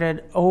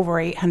awarded over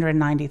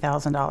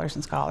 $890,000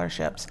 in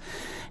scholarships.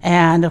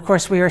 And, of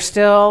course, we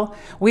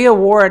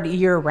award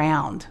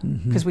year-round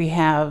because we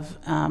have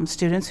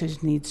students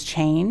whose needs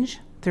change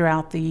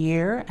throughout the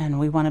year, and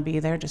we want to be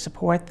there to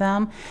support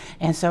them.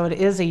 And so it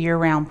is a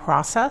year-round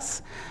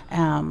process.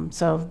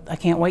 So I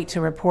can't wait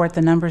to report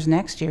the numbers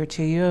next year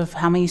to you of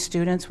how many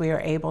students we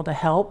are able to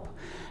help,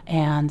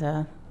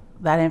 and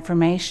that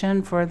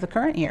information for the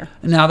current year.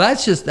 Now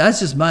that's just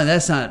money.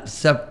 That's not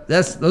stuff.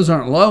 Those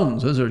aren't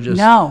loans. Those are just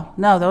no.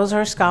 Those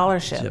are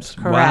scholarships.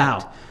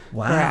 Correct.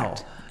 Wow.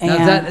 Correct.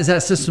 Now is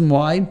that system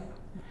wide?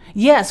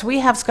 Yes, we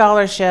have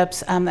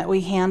scholarships that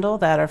we handle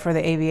that are for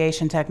the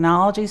Aviation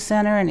Technology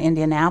Center in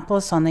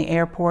Indianapolis on the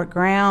airport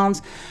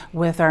grounds,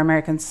 with our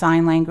American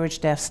Sign Language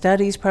Deaf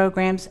Studies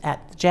programs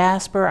at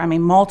Jasper.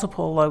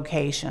 Multiple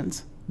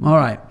locations. All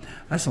right.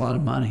 That's a lot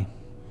of money.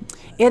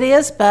 It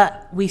is,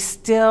 but we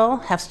still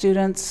have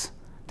students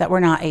that we're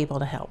not able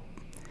to help.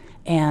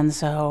 And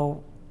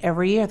so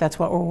every year, that's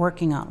what we're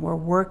working on. We're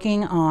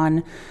working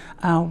on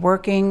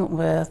working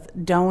with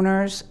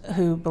donors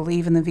who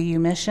believe in the VU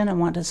mission and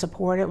want to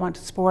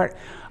support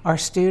our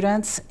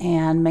students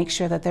and make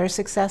sure that they're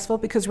successful,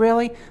 because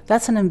really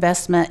that's an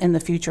investment in the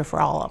future for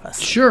all of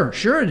us. Sure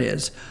it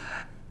is.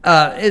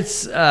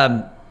 It's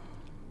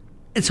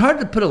hard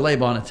to put a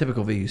label on a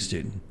typical VU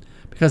student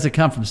because they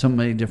come from so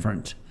many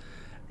different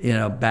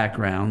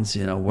backgrounds,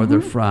 where they're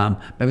from.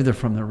 Maybe they're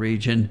from the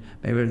region.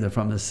 Maybe they're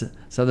from the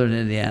southern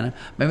Indiana.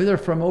 Maybe they're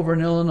from over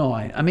in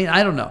Illinois.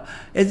 I don't know.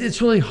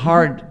 It's really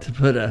hard to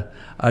put a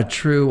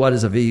true, what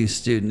is a VU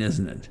student,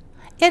 isn't it?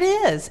 It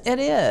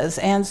is.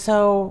 And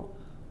so,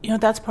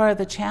 that's part of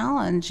the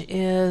challenge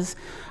is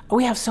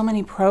we have so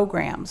many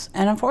programs,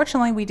 and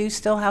unfortunately we do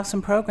still have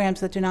some programs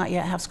that do not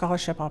yet have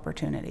scholarship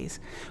opportunities,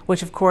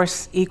 which of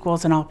course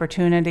equals an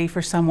opportunity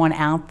for someone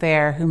out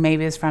there who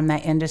maybe is from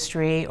that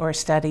industry or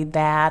studied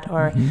that,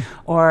 or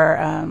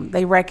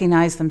they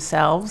recognize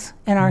themselves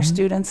in our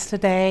students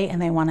today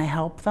and they want to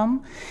help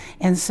them.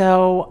 And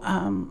so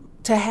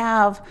to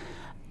have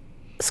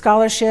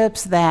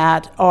scholarships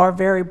that are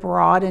very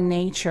broad in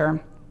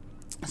nature,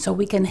 so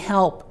we can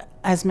help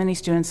as many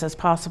students as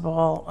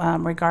possible,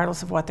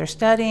 regardless of what they're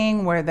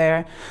studying,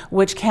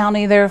 which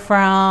county they're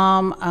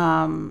from,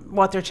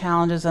 what their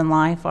challenges in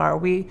life are.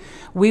 We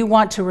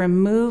want to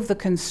remove the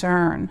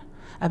concern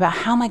about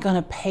how am I going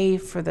to pay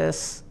for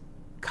this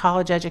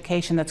college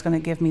education that's going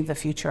to give me the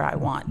future I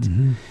want.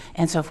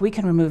 And so if we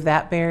can remove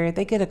that barrier,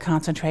 they get to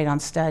concentrate on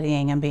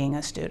studying and being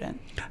a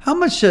student. How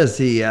much does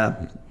the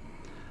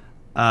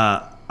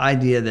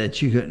idea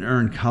that you can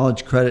earn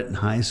college credit in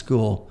high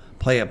school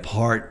play a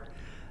part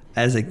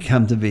as they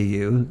come to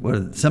VU,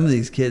 where some of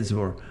these kids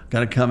were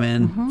going to come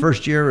in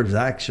first year, was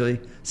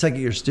actually second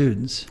year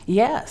students?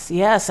 Yes,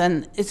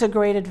 and it's a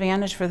great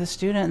advantage for the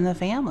student and the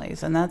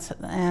families, and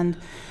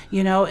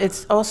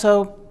it's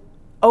also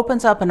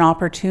opens up an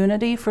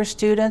opportunity for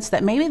students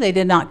that maybe they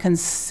did not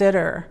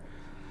consider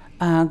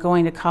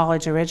going to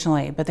college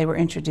originally, but they were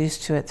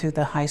introduced to it through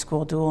the high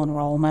school dual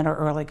enrollment or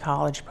early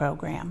college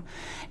program.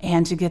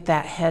 And to get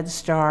that head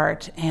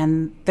start,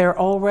 and they're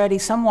already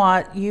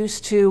somewhat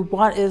used to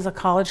what is a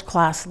college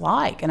class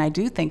like. And I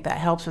do think that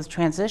helps with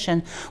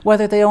transition,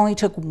 whether they only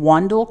took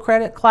one dual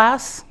credit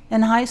class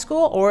in high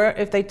school or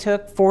if they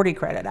took 40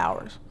 credit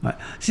hours. Right.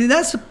 See,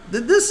 this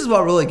is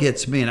what really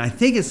gets me, and I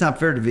think it's not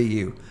fair to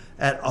VU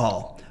at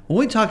all. When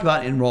we talk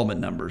about enrollment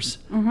numbers,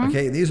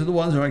 okay, these are the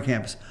ones who are on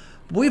campus.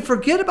 We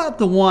forget about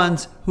the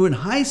ones who in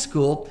high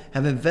school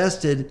have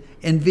invested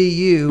in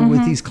VU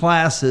with these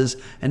classes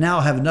and now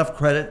have enough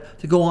credit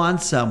to go on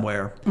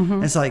somewhere.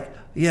 It's like,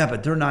 yeah,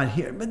 but they're not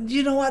here. But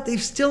you know what? They've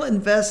still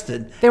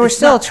invested. They were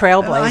still a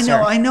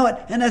trailblazer. I know it.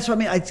 And that's what I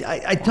mean.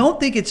 I don't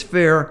think it's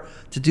fair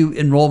to do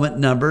enrollment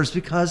numbers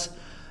because,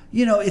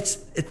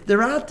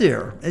 they're out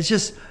there. It's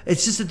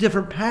just a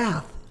different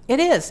path. It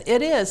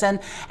is. And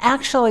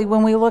actually,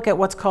 when we look at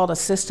what's called a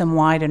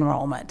system-wide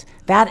enrollment,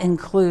 that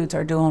includes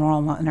our dual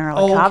enrollment and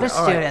early college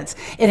students.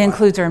 It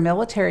includes our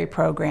military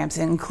programs.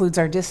 It includes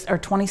our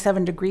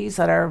 27 degrees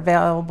that are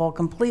available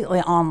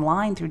completely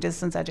online through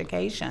distance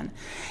education.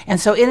 And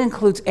so it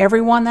includes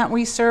everyone that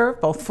we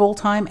serve, both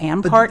full-time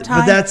and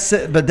part-time.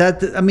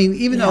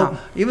 Even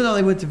though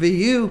they went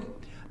to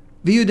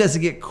VU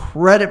doesn't get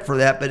credit for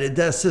that, but it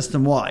does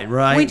system-wide,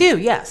 right? We do,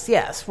 yes,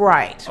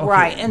 right.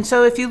 And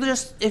so if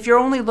you're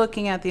only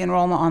looking at the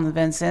enrollment on the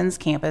Vincennes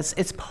campus,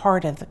 it's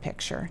part of the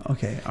picture.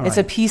 Okay, all right. It's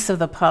a piece of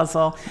the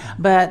puzzle,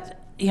 but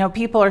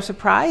people are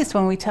surprised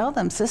when we tell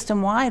them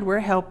system-wide we're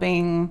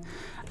helping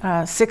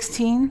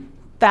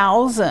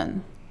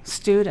 16,000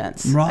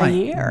 students a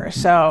year.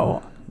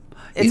 So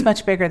it's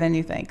much bigger than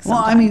you think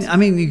sometimes. Well, I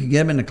mean, you can get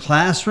them in a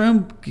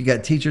classroom. You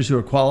got teachers who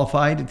are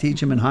qualified to teach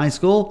them in high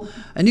school,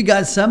 and you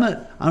got some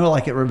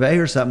like at Reveille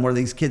or something, where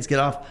these kids get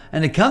off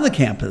and they come to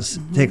campus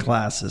to take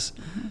classes.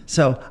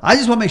 So I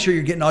just want to make sure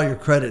you're getting all your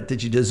credit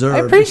that you deserve. I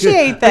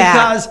appreciate that,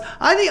 because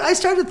I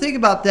started to think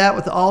about that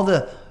with all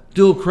the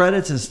dual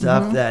credits and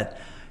stuff.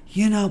 That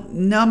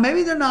no,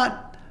 maybe they're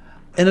not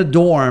in a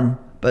dorm,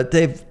 but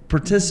they've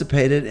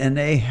participated and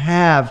they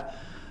have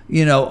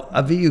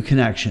a VU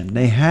connection.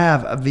 They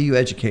have a VU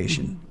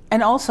education.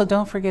 And also,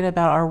 don't forget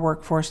about our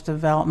workforce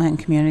development and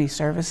community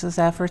services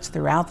efforts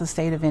throughout the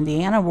state of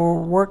Indiana. We're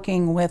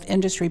working with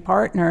industry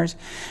partners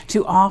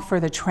to offer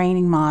the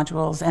training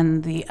modules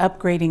and the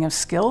upgrading of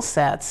skill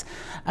sets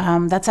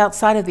that's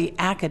outside of the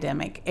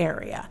academic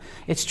area.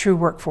 It's true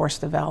workforce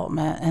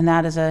development, and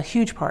that is a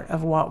huge part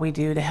of what we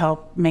do to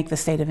help make the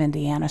state of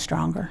Indiana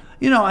stronger.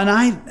 And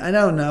I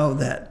don't know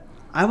that.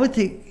 I would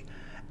think,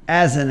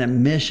 as an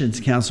admissions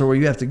counselor, where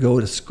you have to go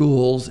to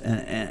schools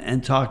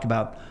and talk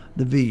about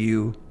the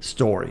VU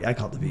story. I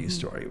call it the VU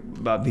story,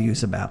 about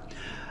VU's about.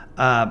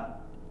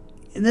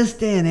 In this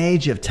day and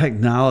age of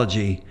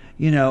technology,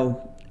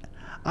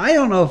 I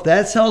don't know if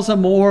that sells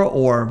them more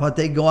or what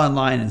they go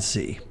online and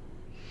see.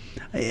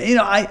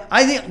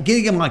 I think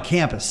getting them on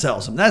campus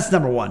sells them. That's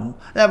number one.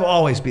 That will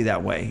always be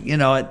that way.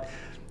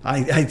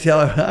 I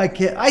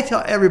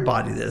tell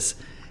everybody this.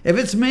 If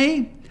it's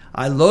me,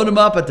 I load them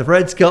up at the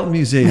Fred Skelton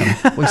Museum.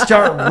 We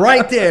start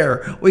right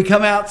there. We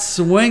come out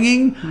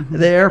swinging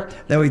there.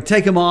 Then we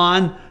take them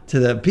on to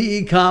the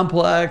PE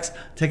complex,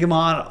 take them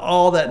on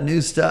all that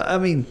new stuff.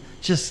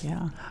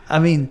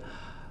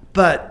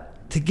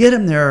 But to get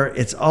them there,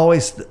 it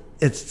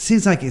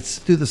seems like it's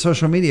through the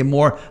social media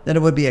more than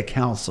it would be a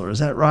counselor. Is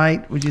that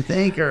right? Would you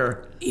think?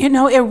 Or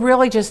it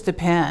really just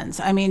depends.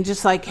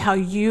 Just like how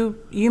you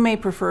may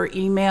prefer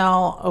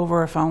email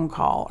over a phone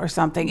call or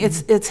something.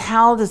 It's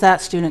how does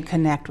that student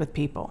connect with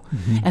people?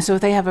 And so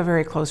if they have a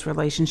very close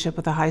relationship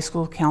with a high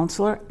school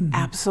counselor,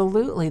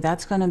 absolutely,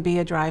 that's going to be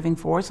a driving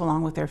force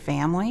along with their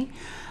family.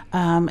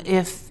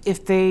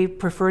 If they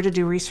prefer to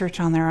do research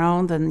on their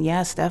own, then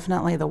yes,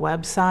 definitely the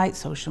website,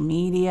 social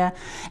media.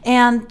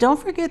 And don't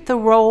forget the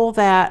role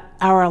that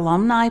our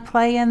alumni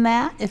play in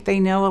that, if they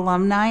know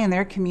alumni in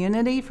their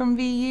community from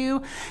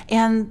VU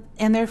and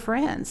their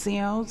friends.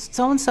 You know,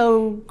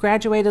 so-and-so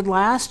graduated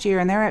last year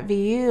and they're at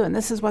VU and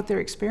this is what they're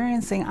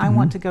experiencing. I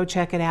want to go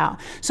check it out.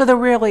 So there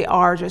really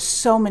are just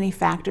so many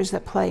factors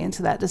that play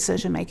into that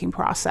decision-making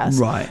process.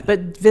 Right.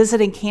 But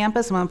visiting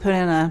campus, I'm going to put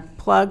in a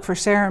plug for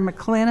Sarah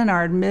McClinton,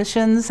 our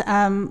admissions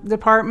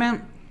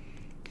department.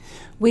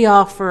 We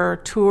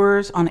offer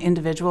tours on an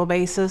individual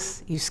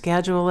basis. You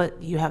schedule it.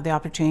 You have the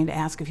opportunity to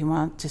ask if you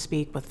want to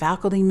speak with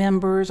faculty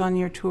members on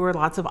your tour,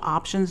 lots of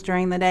options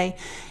during the day.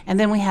 And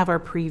then we have our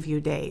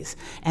preview days.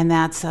 And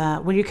that's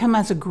when you come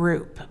as a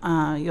group.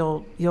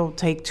 You'll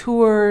take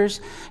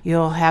tours.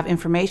 You'll have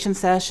information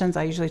sessions.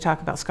 I usually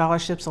talk about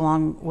scholarships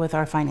along with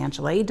our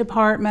financial aid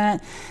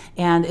department.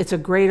 And it's a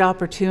great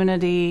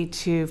opportunity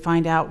to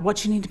find out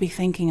what you need to be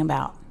thinking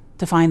about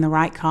to find the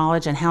right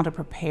college and how to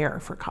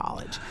prepare for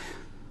college.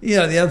 You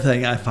know, the other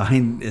thing I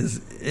find is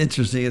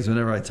interesting is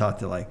whenever I talk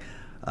to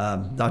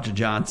Dr.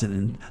 Johnson,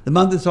 and the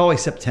month is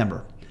always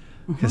September.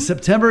 Because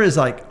September is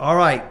like, all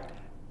right,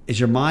 is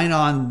your mind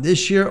on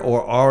this year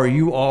or are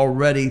you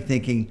already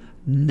thinking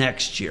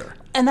next year?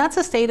 And that's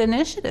a state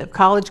initiative,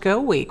 College Go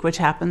Week, which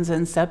happens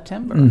in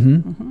September.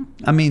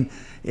 I mean,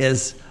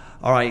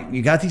 all right,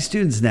 you got these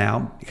students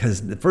now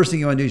because the first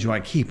thing you want to do is you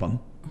want to keep them.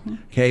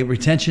 Okay,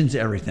 retention's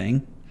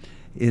everything.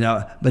 You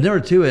know, but number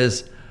two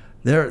is,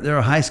 there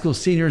are high school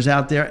seniors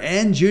out there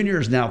and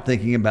juniors now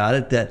thinking about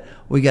it that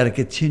we got to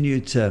continue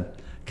to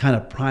kind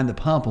of prime the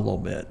pump a little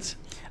bit.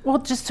 Well,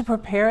 just to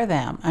prepare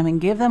them. I mean,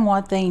 give them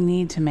what they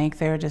need to make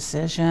their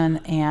decision.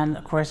 And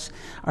of course,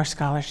 our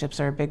scholarships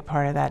are a big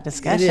part of that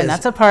discussion.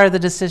 That's a part of the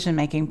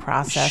decision-making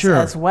process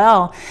as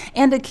well.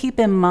 And to keep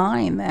in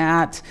mind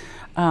that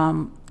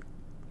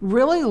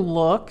really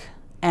look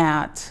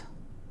at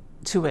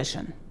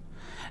tuition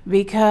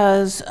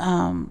because,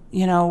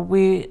 you know,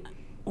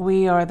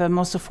 we are the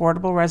most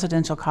affordable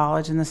residential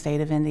college in the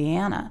state of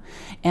Indiana.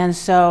 And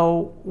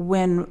so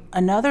when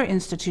another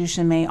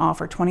institution may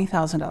offer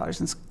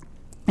 $20,000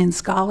 in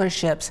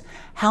scholarships,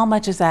 how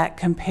much is that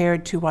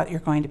compared to what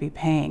you're going to be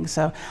paying?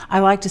 So I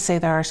like to say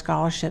that our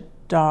scholarship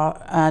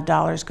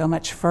dollars go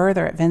much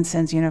further at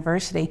Vincennes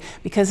University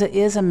because it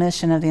is a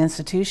mission of the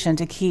institution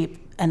to keep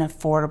an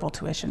affordable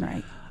tuition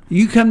rate.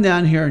 You come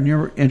down here and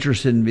you're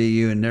interested in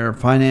VU and their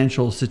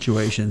financial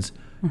situations,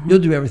 you'll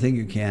do everything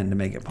you can to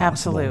make it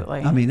possible.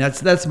 Absolutely. I mean,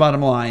 that's the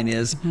bottom line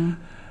is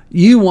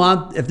you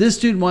want, if this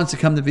student wants to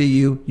come to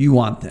VU, you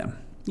want them.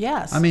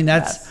 Yes. I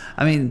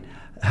mean,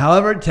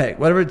 however it takes,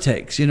 whatever it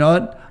takes. You know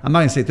what? I'm not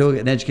going to say throw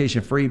an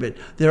education free, but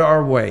there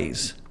are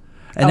ways.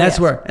 And that's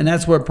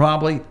where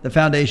probably the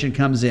foundation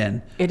comes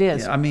in. It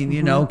is. I mean,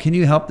 you know, can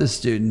you help this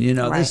student? You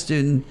know, this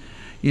student,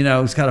 you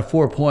know, he's got a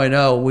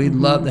 4.0. We'd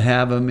love to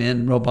have him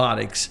in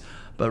robotics.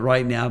 But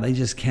right now, they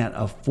just can't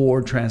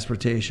afford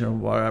transportation or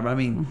whatever. I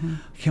mean,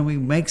 can we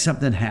make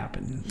something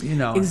happen? You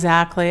know,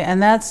 exactly,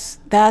 and that's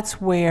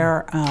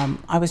where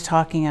I was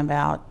talking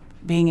about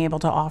being able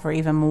to offer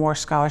even more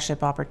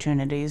scholarship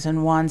opportunities.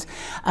 And ones,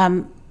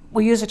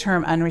 we use the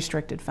term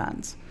unrestricted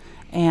funds,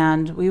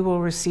 and we will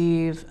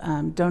receive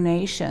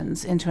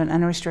donations into an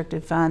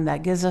unrestricted fund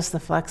that gives us the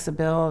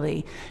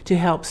flexibility to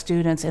help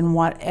students in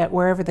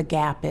wherever the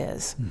gap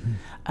is.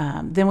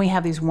 Then we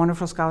have these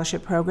wonderful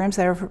scholarship programs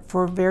that are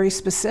for very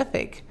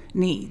specific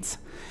needs,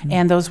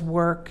 and those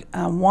work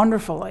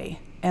wonderfully.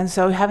 And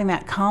so having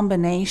that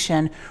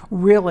combination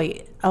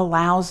really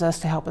allows us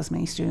to help as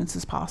many students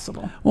as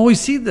possible. Well, we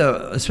see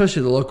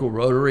especially the local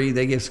Rotary,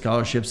 they give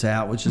scholarships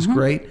out, which is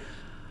great.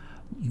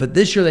 But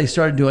this year they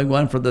started doing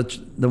one for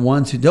the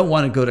ones who don't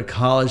want to go to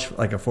college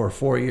for a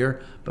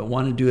 4-year, but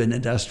want to do an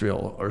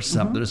industrial or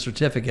something, a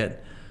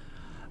certificate.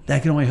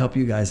 That can only help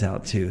you guys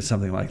out too,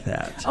 something like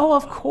that. Oh,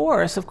 of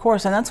course.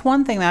 And that's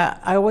one thing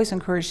that I always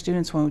encourage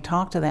students when we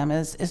talk to them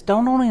is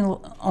don't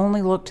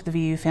only look to the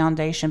VU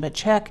Foundation, but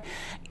check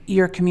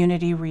your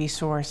community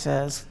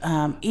resources.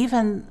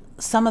 Even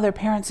some of their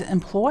parents'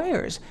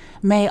 employers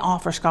may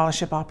offer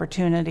scholarship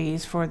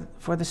opportunities for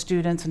the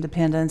students and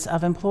dependents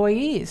of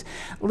employees.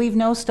 Leave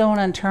no stone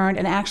unturned,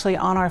 and actually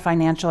on our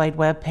financial aid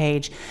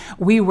webpage,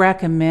 we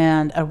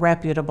recommend a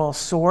reputable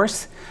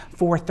source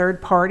for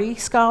third-party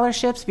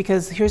scholarships,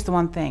 because here's the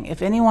one thing.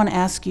 If anyone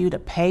asks you to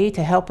pay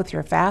to help with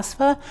your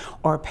FAFSA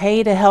or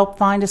pay to help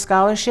find a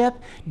scholarship,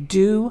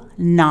 do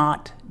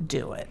not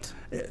do it.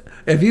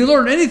 If you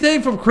learned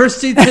anything from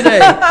Christy today,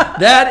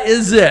 that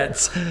is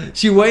it.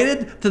 She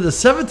waited to the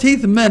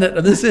 17th minute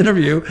of this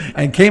interview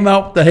and came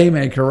out with the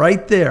haymaker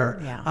right there.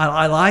 Yeah.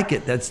 I like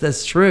it.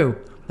 That's true.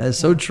 That is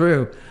so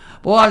true.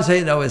 But what I'm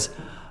saying, though, is,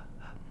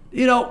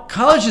 you know,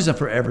 college isn't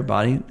for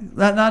everybody.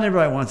 Not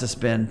everybody wants to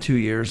spend 2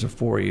 years or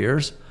 4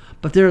 years,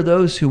 but there are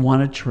those who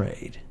want to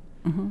trade.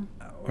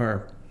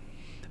 Or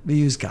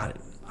VU's got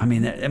it. I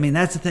mean,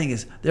 that's the thing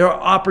is there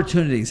are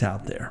opportunities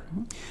out there.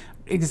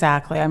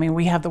 Exactly. I mean,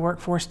 we have the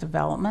workforce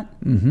development.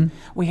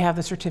 We have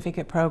the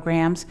certificate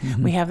programs.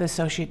 We have the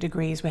associate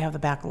degrees. We have the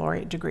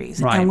baccalaureate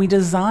degrees. Right. And we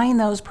design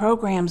those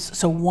programs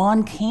so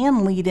one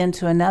can lead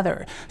into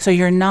another. So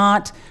you're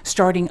not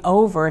starting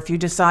over if you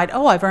decide,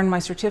 oh, I've earned my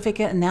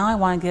certificate and now I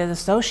want to get an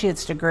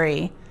associate's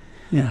degree.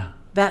 Yeah.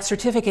 That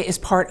certificate is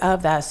part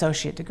of that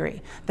associate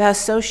degree. That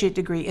associate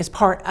degree is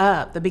part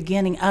of the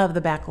beginning of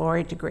the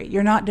baccalaureate degree.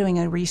 You're not doing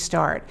a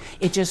restart.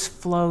 It just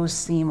flows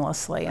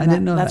seamlessly. And I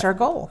didn't know that's that. our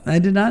goal. I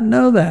did not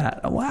know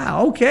that.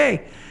 Wow.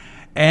 Okay.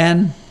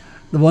 And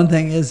the one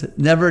thing is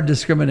never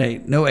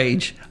discriminate. No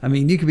age. I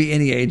mean, you could be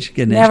any age,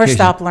 get an Never education.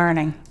 stop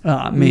learning.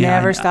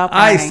 Never stop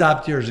I learning.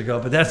 stopped years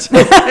ago, but that's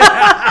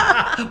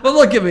but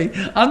look at me.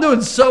 I'm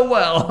doing so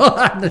well.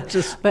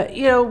 Just But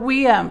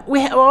we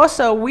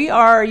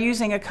are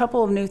using a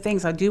couple of new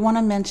things I do want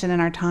to mention in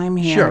our time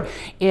here. Sure.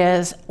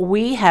 Is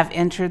we have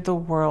entered the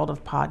world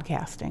of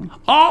podcasting.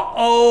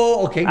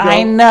 Okay, go.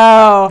 I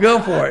know. Go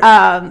for it.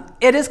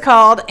 It is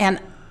called, and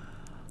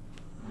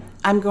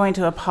I'm going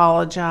to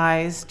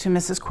apologize to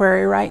Mrs.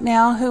 Query right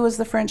now, who was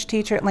the French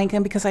teacher at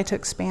Lincoln, because I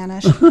took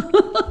Spanish.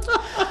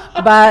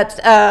 But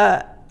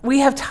we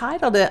have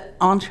titled it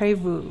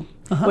Entrevue,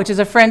 which is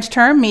a French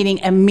term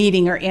meaning a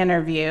meeting or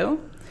interview.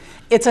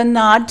 It's a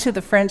nod to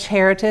the French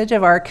heritage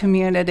of our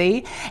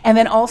community. And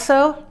then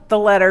also the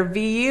letter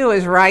VU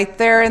is right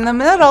there in the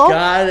middle.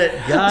 Got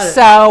it.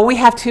 So we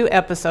have 2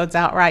 episodes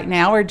out right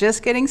now. We're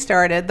just getting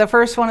started. The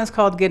first one is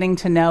called Getting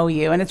to Know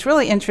You, and it's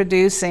really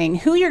introducing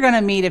who you're going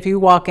to meet if you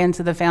walk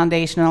into the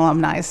Foundation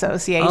Alumni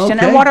Association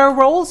Okay. and what our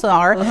roles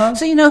are,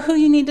 so you know who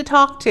you need to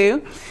talk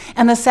to.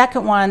 And the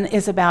second one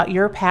is about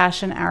your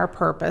passion, our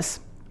purpose.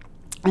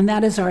 And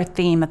that is our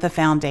theme at the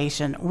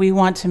foundation. We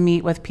want to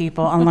meet with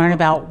people and learn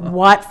about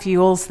what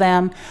fuels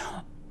them,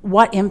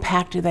 what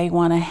impact do they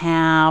want to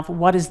have,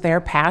 what is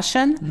their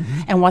passion,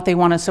 and what they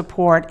want to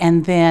support.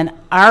 And then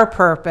our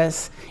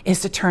purpose is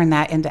to turn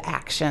that into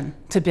action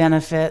to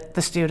benefit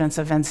the students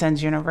of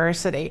Vincennes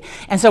University.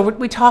 And so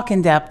we talk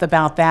in depth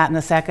about that in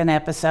the second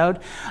episode.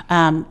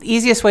 The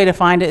easiest way to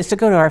find it is to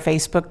go to our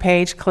Facebook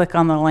page, click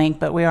on the link,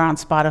 but we are on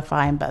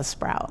Spotify and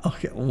Buzzsprout.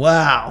 Okay.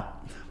 Wow.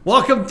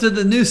 Welcome to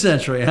the new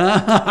century,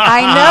 huh?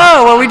 I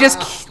know. Well,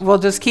 we'll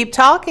just keep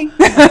talking.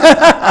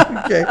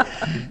 Okay.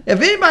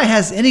 If anybody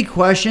has any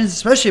questions,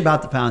 especially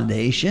about the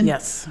foundation,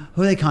 Yes.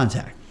 who do they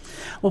contact?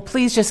 Well,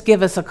 please just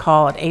give us a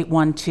call at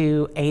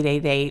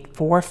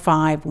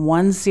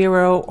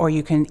 812-888-4510, or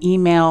you can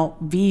email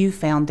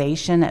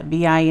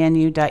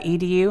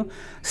vufoundation@vinu.edu.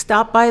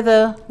 Stop by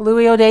the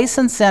Louis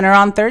Odason Center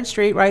on 3rd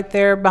Street right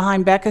there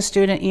behind Becca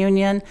Student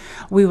Union.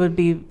 We would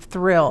be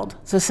thrilled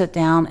to sit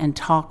down and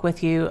talk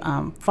with you.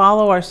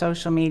 Follow our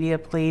social media,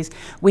 please.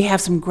 We have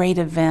some great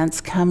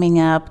events coming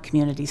up,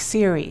 community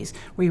series.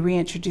 We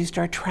reintroduced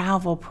our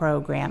travel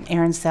program.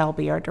 Erin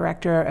Selby, our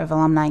Director of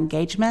Alumni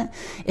Engagement,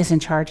 is in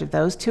charge of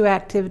those 2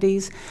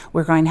 activities.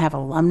 We're going to have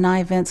alumni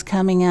events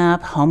coming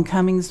up.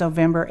 Homecoming's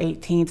November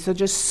 18th. So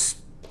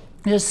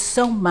there's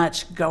so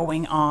much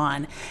going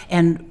on,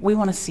 and we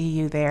want to see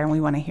you there, and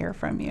we want to hear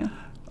from you.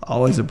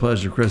 Always a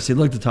pleasure, Christy.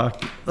 Look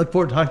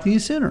forward to talking to you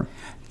sooner.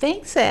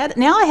 Thanks, Ed.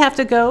 Now I have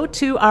to go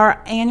to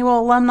our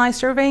annual alumni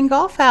survey and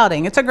golf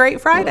outing. It's a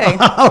great Friday.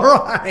 All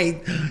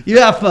right.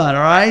 You have fun,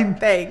 all right?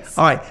 Thanks.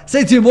 All right.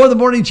 Stay tuned. More of the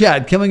Morning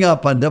Chat coming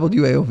up on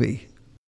WAOV.